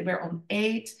 They were on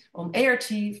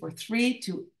ART for 3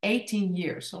 to 18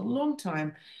 years, so a long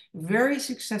time, very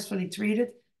successfully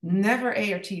treated, never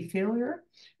ART failure,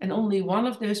 and only 1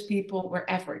 of those people were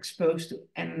ever exposed to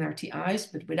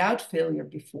NNRTIs, but without failure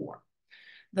before.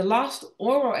 The last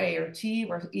oral ART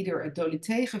was either a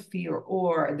dolutegravir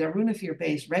or a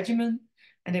darunavir-based regimen,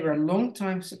 and they were a long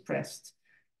time suppressed.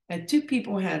 2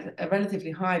 people had a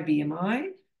relatively high BMI,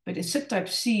 but in subtype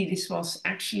C, this was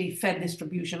actually fat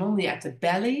distribution only at the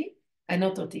belly and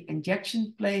not at the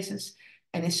injection places.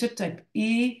 And in subtype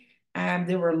E,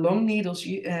 there were long needles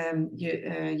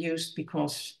used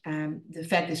because the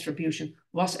fat distribution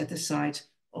was at the site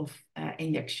of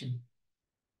injection.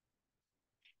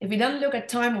 If we then look at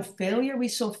time of failure, we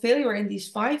saw failure in these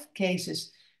 5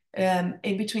 cases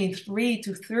in between 3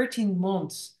 to 13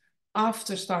 months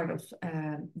after start of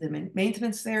the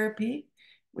maintenance therapy,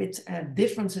 with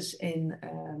differences in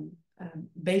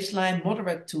baseline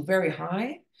moderate to very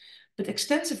high, but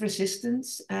extensive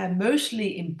resistance,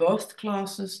 mostly in both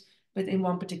classes, but in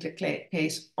one particular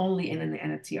case, only in an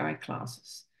NNTI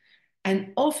classes.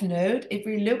 And of note, if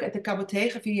we look at the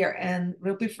cabotegravir and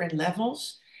rilpivirine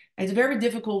levels, it's very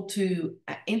difficult to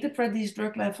interpret these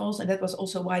drug levels, and that was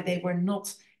also why they were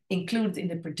not included in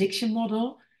the prediction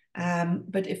model.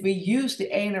 But if we use the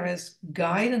ANRS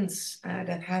guidance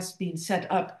that has been set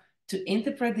up to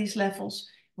interpret these levels,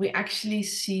 we actually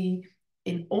see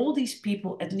in all these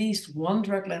people at least 1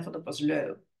 drug level that was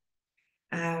low,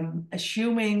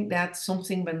 assuming that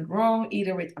something went wrong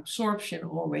either with absorption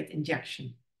or with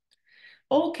injection.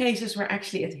 All cases were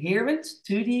actually adherent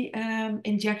to the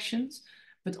injections,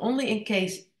 but only in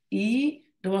case E,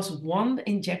 there was 1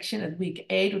 injection at week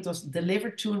 8 that was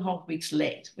delivered 2.5 weeks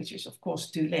late, which is of course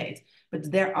too late.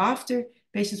 But thereafter,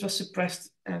 patients were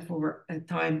suppressed for a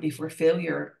time before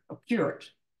failure occurred.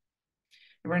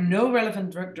 There were no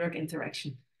relevant drug-drug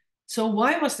interaction. So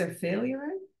why was there failure?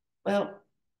 Well,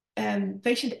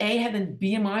 patient A had a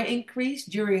BMI increase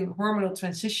during hormonal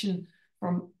transition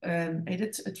from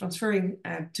transferring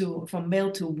from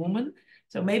male to woman.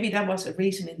 So maybe that was a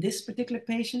reason in this particular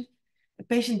patient.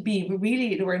 Patient B,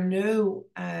 there were no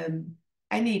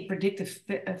any predictive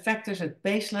factors at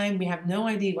baseline. We have no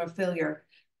idea what failure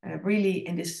really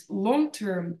in this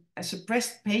long-term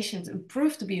suppressed patient who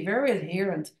proved to be very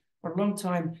adherent for a long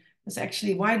time. That's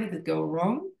actually, why did it go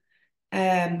wrong?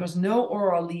 There was no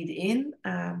oral lead-in.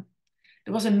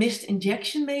 There was a missed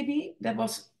injection maybe. That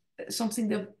was something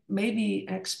that maybe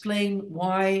explained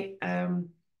why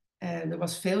there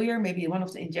was failure. Maybe 1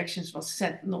 of the injections was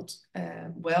set not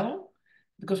well.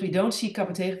 Because we don't see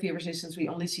cabotegravir resistance, we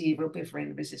only see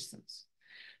rilpivirine resistance.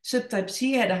 Subtype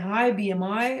C had a high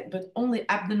BMI, but only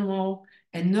abnormal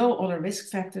and no other risk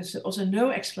factors. Also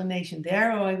no explanation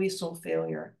there why we saw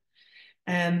failure.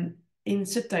 In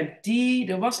subtype D,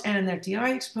 there was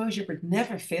NNRTI exposure, but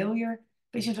never failure.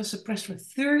 Patient was suppressed for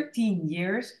 13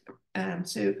 years,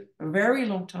 so a very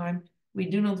long time. We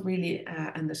do not really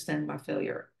understand why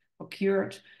failure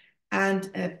occurred.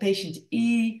 And patient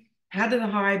E had a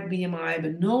high BMI,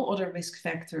 but no other risk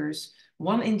factors,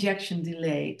 1 injection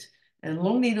delayed, and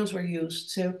long needles were used.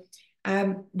 So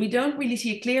we don't really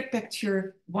see a clear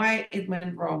picture why it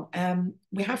went wrong.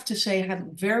 We have to say it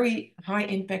had very high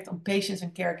impact on patients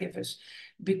and caregivers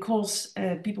because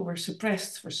people were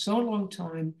suppressed for so long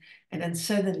time, and then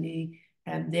suddenly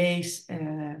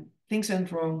things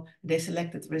went wrong. They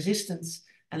selected resistance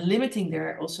and limiting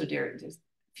their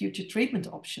future treatment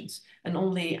options, and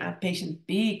only patient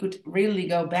B could really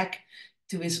go back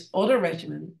to his other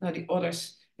regimen, or the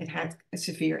others that had a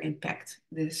severe impact,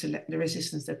 the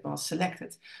resistance that was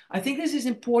selected. I think this is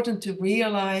important to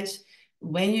realize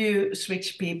when you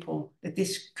switch people, that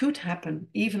this could happen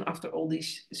even after all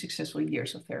these successful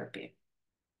years of therapy.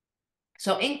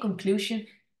 So in conclusion,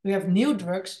 we have new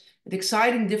drugs with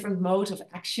exciting different modes of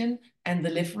action and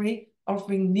delivery,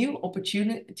 offering new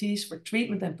opportunities for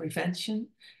treatment and prevention,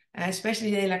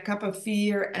 especially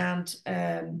lenacapavir and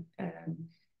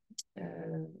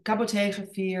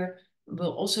cabotegravir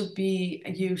will also be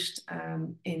used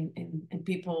in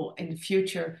people in the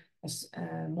future as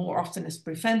more often as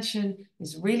prevention.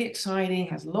 It's really exciting,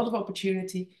 has a lot of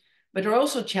opportunity, but there are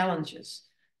also challenges.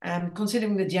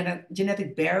 Considering the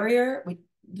genetic barrier, which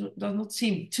does not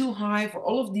seem too high for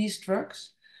all of these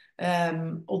drugs,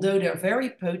 although they're very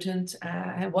potent,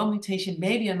 one mutation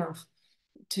may be enough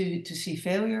to see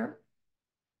failure.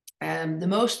 The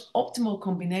most optimal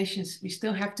combinations we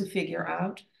still have to figure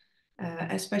out,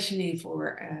 especially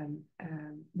for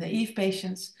naive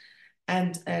patients,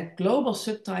 and global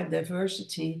subtype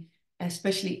diversity,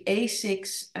 especially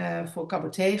A6 for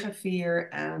cabotegravir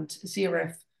and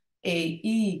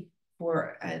CRF-AE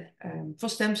for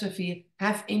fostemsavir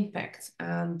have impact,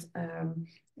 and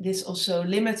this also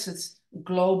limits its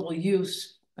global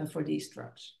use for these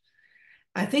drugs.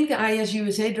 I think the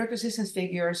IAS-USA drug resistance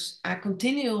figures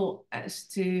continue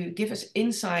to give us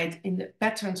insight in the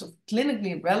patterns of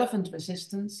clinically relevant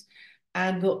resistance,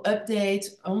 and will update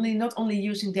not only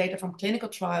using data from clinical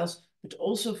trials, but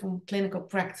also from clinical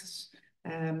practice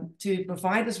to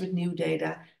provide us with new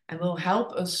data, and will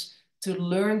help us to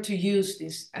learn to use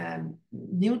these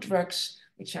new drugs,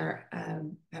 which have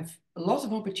a lot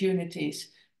of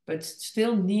opportunities, but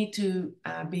still need to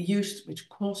be used with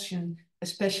caution,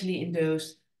 especially in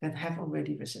those that have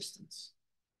already resistance.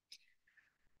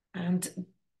 And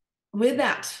with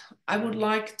that, I would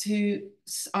like to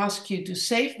ask you to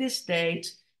save this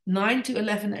date, 9 to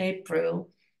 11 April,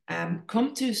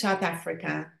 come to South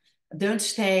Africa. Don't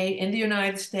stay in the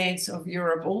United States or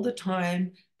Europe all the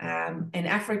time. In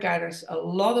Africa, there's a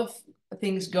lot of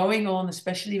things going on,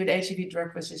 especially with HIV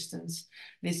drug resistance.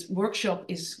 This workshop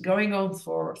is going on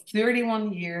for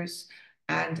 31 years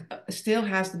and still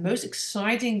has the most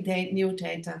exciting new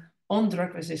data on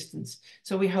drug resistance.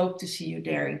 So we hope to see you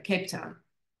there in Cape Town.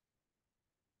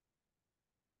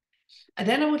 And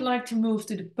then I would like to move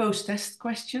to the post-test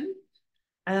question.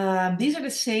 These are the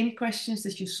same questions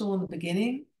that you saw in the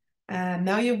beginning.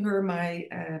 Now you heard my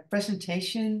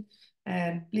presentation.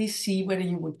 Please see whether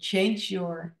you would change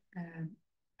your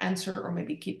answer or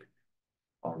maybe keep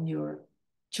on your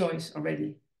choice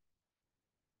already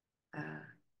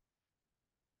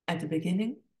at the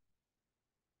beginning.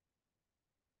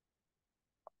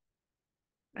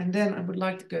 And then I would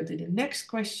like to go to the next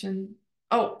question.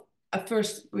 Oh,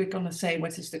 first we're going to say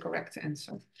what is the correct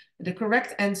answer. The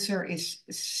correct answer is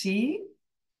C.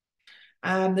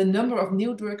 The number of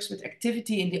new drugs with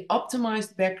activity in the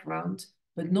optimized background,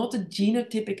 but not the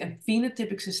genotypic and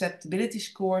phenotypic susceptibility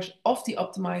scores of the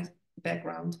optimized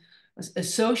background, was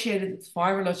associated with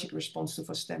virologic response to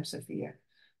fostemsavir.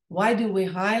 Why do we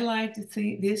highlight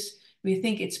this? We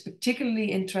think it's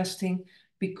particularly interesting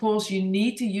because you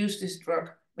need to use this drug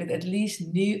with at least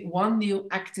one new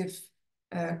active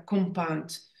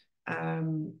compound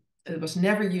that was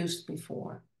never used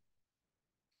before.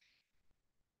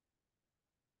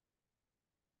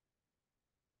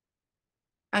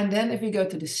 And then if we go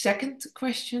to the second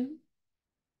question.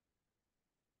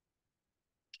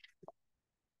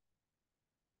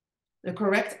 The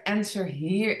correct answer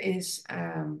here is,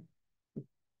 I'm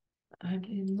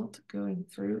not going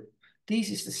through. This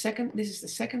is the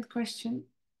second question.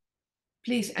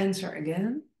 Please answer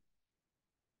again.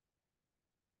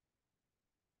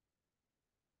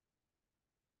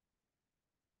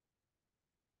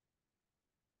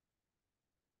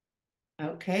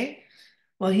 Okay.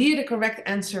 Well, here the correct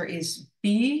answer is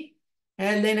B.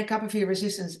 Lenacapavir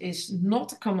resistance is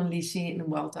not commonly seen in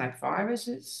wild-type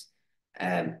viruses.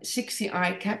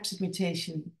 60I capsid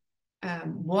mutation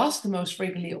was the most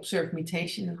frequently observed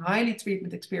mutation in highly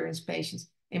treatment-experienced patients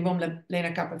in whom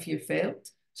lenacapavir failed.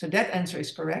 So that answer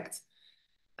is correct.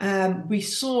 We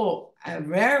saw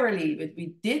rarely, but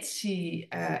we did see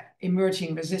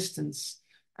emerging resistance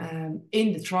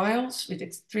in the trials with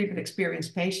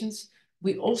treatment-experienced patients.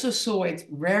 We also saw it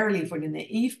rarely for the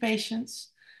naive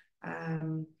patients.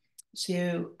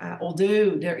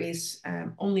 Although there is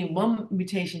only one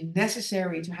mutation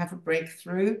necessary to have a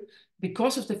breakthrough,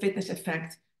 because of the fitness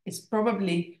effect, it's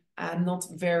probably not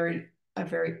very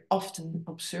often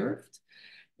observed.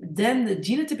 Then the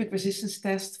genotypic resistance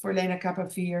test for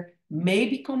lenacapavir may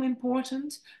become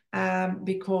important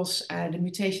because the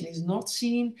mutation is not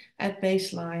seen at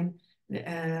baseline.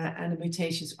 and the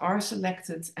mutations are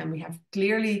selected, and we have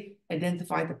clearly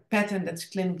identified a pattern that's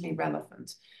clinically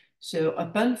relevant. So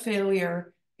upon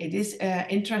failure, it is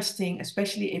interesting,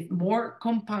 especially if more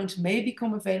compounds may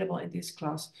become available in this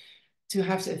class, to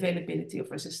have the availability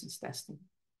of resistance testing.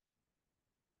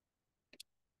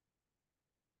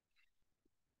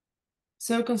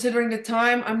 So considering the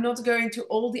time, I'm not going to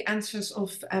all the answers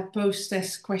of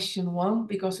post-test question 1,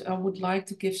 because I would like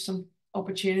to give some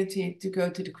opportunity to go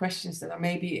to the questions that are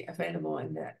maybe available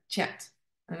in the chat.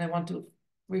 And I want to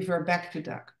refer back to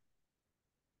Doug.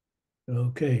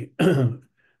 Okay.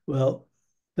 Well,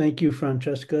 thank you,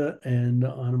 Francesca and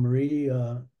Annemarie.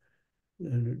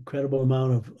 An incredible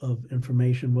amount of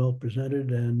information well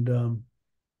presented. And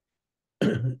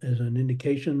as an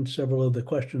indication, several of the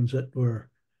questions that were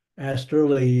asked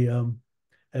early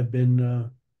have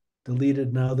been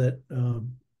deleted now that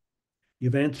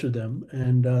you've answered them.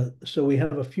 And so we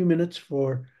have a few minutes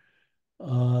for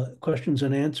questions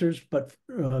and answers, but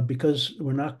because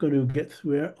we're not going to get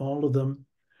through all of them,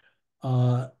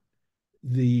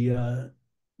 the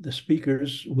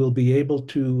speakers will be able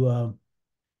to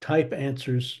type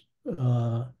answers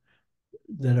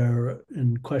that are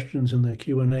in questions in the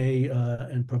Q&A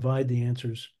and provide the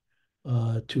answers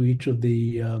to each of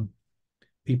the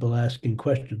people asking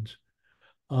questions.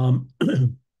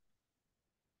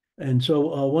 And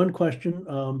so one question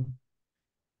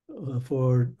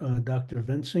for Dr.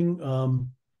 Wensing,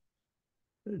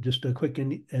 just a quick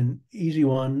and easy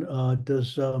one.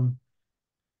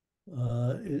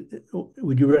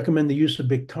 Would you recommend the use of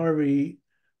Biktarvy,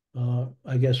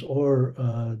 I guess, or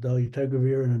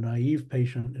dolutegravir in a naive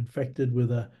patient infected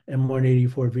with a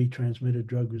M184V transmitted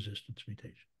drug resistance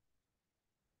mutation?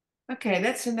 Okay,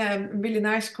 that's a really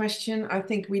nice question. I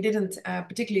think we didn't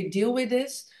particularly deal with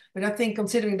this, but I think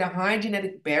considering the high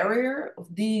genetic barrier of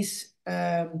these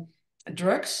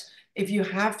drugs, if you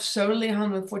have solely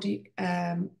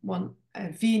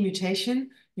 141V mutation,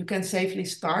 you can safely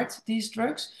start these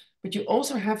drugs. But you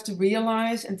also have to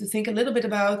realize and to think a little bit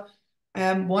about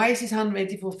why is this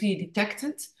 184V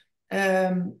detected?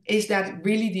 Is that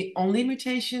really the only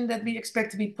mutation that we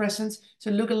expect to be present? So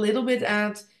look a little bit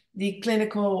at the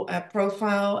clinical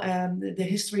profile and the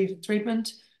history of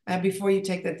treatment before you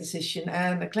take that decision.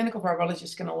 And a clinical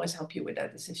virologist can always help you with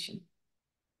that decision.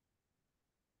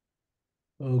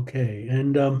 Okay,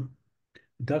 and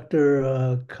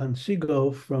Dr.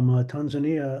 Kansigo from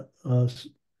Tanzania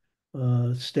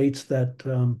states that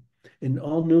in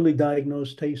all newly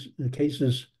diagnosed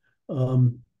cases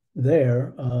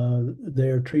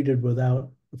they're treated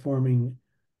without performing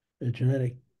a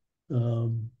genetic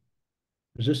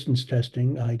resistance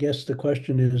testing. I guess the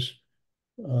question is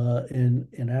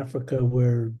in Africa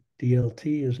where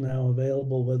DLT is now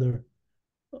available, whether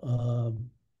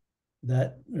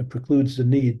that precludes the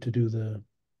need to do the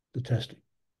testing.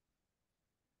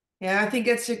 Yeah, I think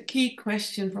it's a key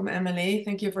question from Emily.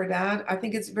 Thank you for that. I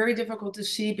think it's very difficult to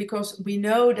see because we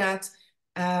know that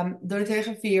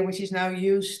dolutegravir, which is now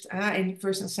used in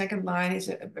first and second line, is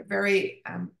a very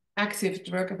active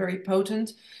drug, a very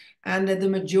potent, and that the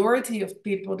majority of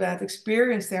people that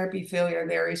experience therapy failure,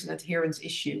 there is an adherence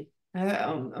issue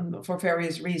for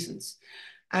various reasons.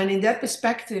 And in that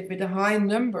perspective, with the high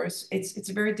numbers, it's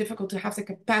very difficult to have the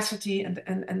capacity and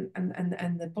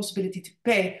the possibility to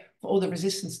pay for all the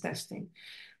resistance testing.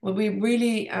 What we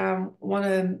really want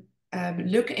to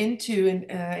look into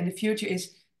in the future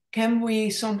is, can we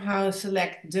somehow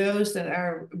select those that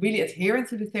are really adherent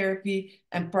to the therapy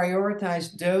and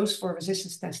prioritize those for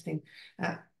resistance testing?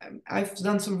 I've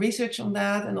done some research on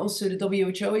that, and also the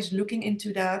WHO is looking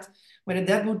into that, whether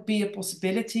that would be a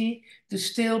possibility to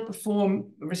still perform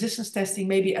resistance testing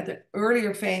maybe at an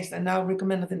earlier phase than now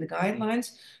recommended in the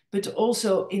guidelines, but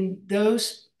also in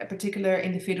those particular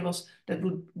individuals that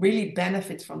would really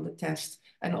benefit from the test,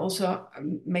 and also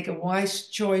make a wise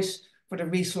choice for the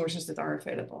resources that are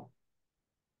available.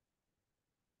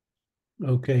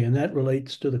 Okay, and that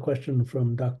relates to the question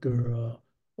from Dr.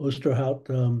 Osterhout,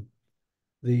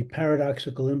 the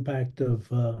paradoxical impact of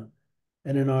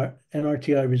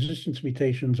NRTI resistance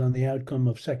mutations on the outcome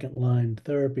of second-line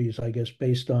therapies, I guess,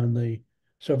 based on the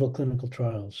several clinical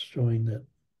trials showing that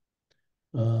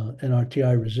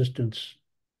NRTI resistance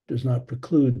does not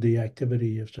preclude the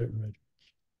activity of certain regimens.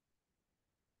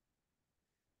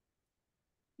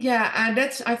 Yeah, and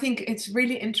I think it's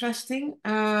really interesting.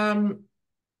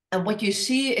 And what you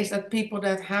see is that people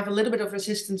that have a little bit of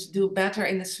resistance do better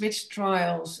in the switch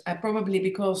trials, probably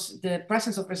because the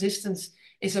presence of resistance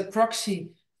is a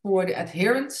proxy for the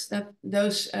adherence that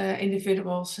those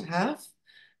individuals have.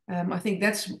 I think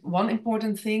that's one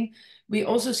important thing. We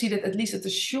also see that at least at the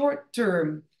short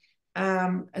term,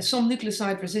 some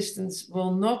nucleoside resistance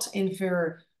will not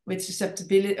infer with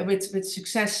susceptibility, with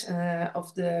success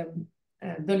of the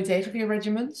dolutegravir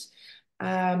regimens.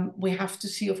 We have to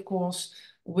see, of course,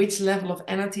 which level of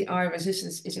anti-I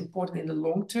resistance is important in the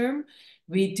long term.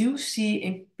 We do see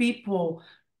in people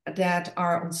that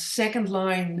are on second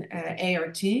line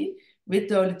ART with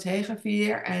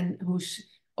dolutegravir and who's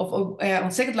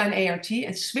on second line ART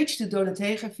and switch to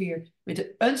dolutegravir with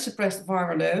an unsuppressed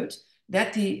viral load,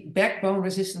 that the backbone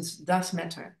resistance does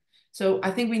matter. So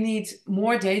I think we need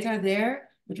more data there,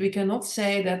 but we cannot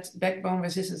say that backbone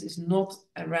resistance is not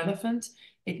relevant.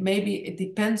 It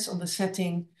depends on the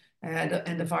setting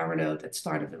and the viral load at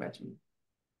start of the regimen.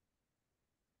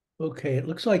 Okay, it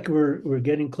looks like we're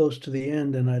getting close to the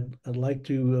end, and I'd like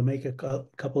to make a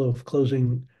couple of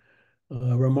closing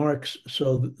remarks.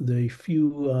 So the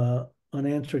few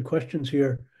unanswered questions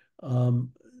here,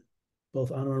 both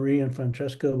Annemarie and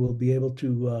Francesca will be able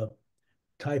to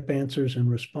type answers in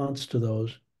response to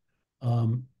those.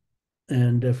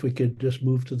 And if we could just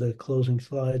move to the closing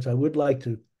slides, I would like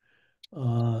to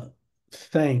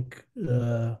thank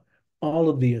all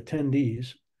of the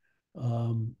attendees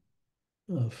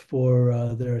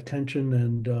for their attention,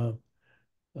 and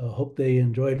hope they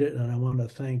enjoyed it. And I want to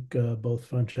thank both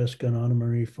Francesca and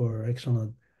Annemarie for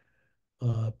excellent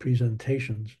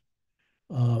presentations.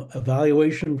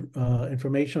 Evaluation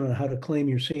information on how to claim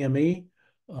your CME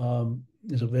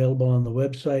is available on the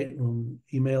website, and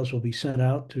emails will be sent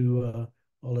out to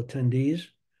all attendees.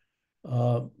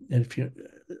 And if you,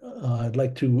 I'd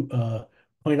like to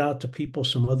point out to people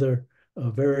some other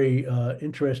very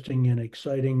interesting and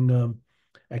exciting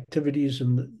activities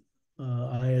in the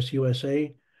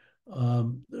IAS-USA.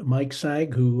 Mike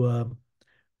Sag, who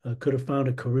could have found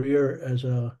a career as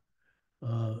a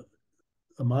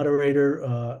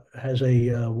moderator, has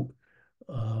a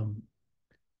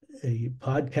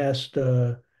podcast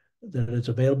that is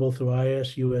available through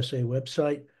IAS-USA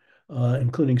website,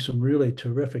 including some really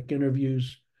terrific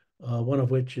interviews, one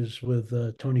of which is with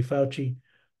Tony Fauci.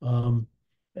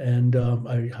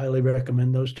 I highly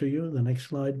recommend those to you. The next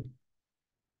slide.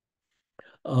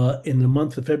 In the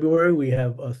month of February, we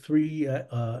have three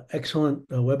excellent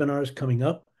webinars coming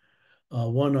up.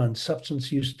 One on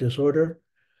substance use disorder.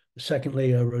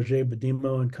 Secondly, Roger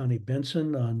Badimo and Connie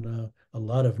Benson on a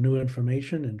lot of new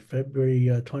information in February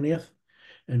 20th.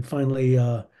 And finally,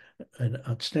 an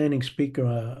outstanding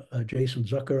speaker, Jason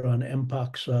Zucker, on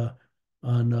MPOX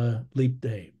on Leap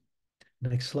Day.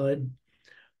 Next slide.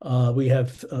 We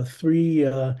have three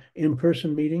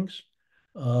in-person meetings,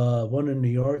 one in New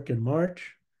York in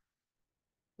March,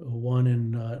 one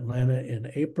in Atlanta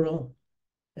in April,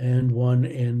 and one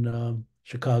in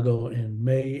Chicago in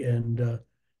May. And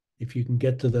if you can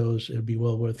get to those, it'd be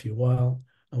well worth your while.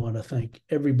 I want to thank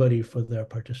everybody for their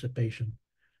participation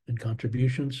and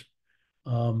contributions.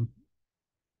 Thank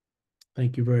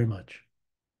you very much.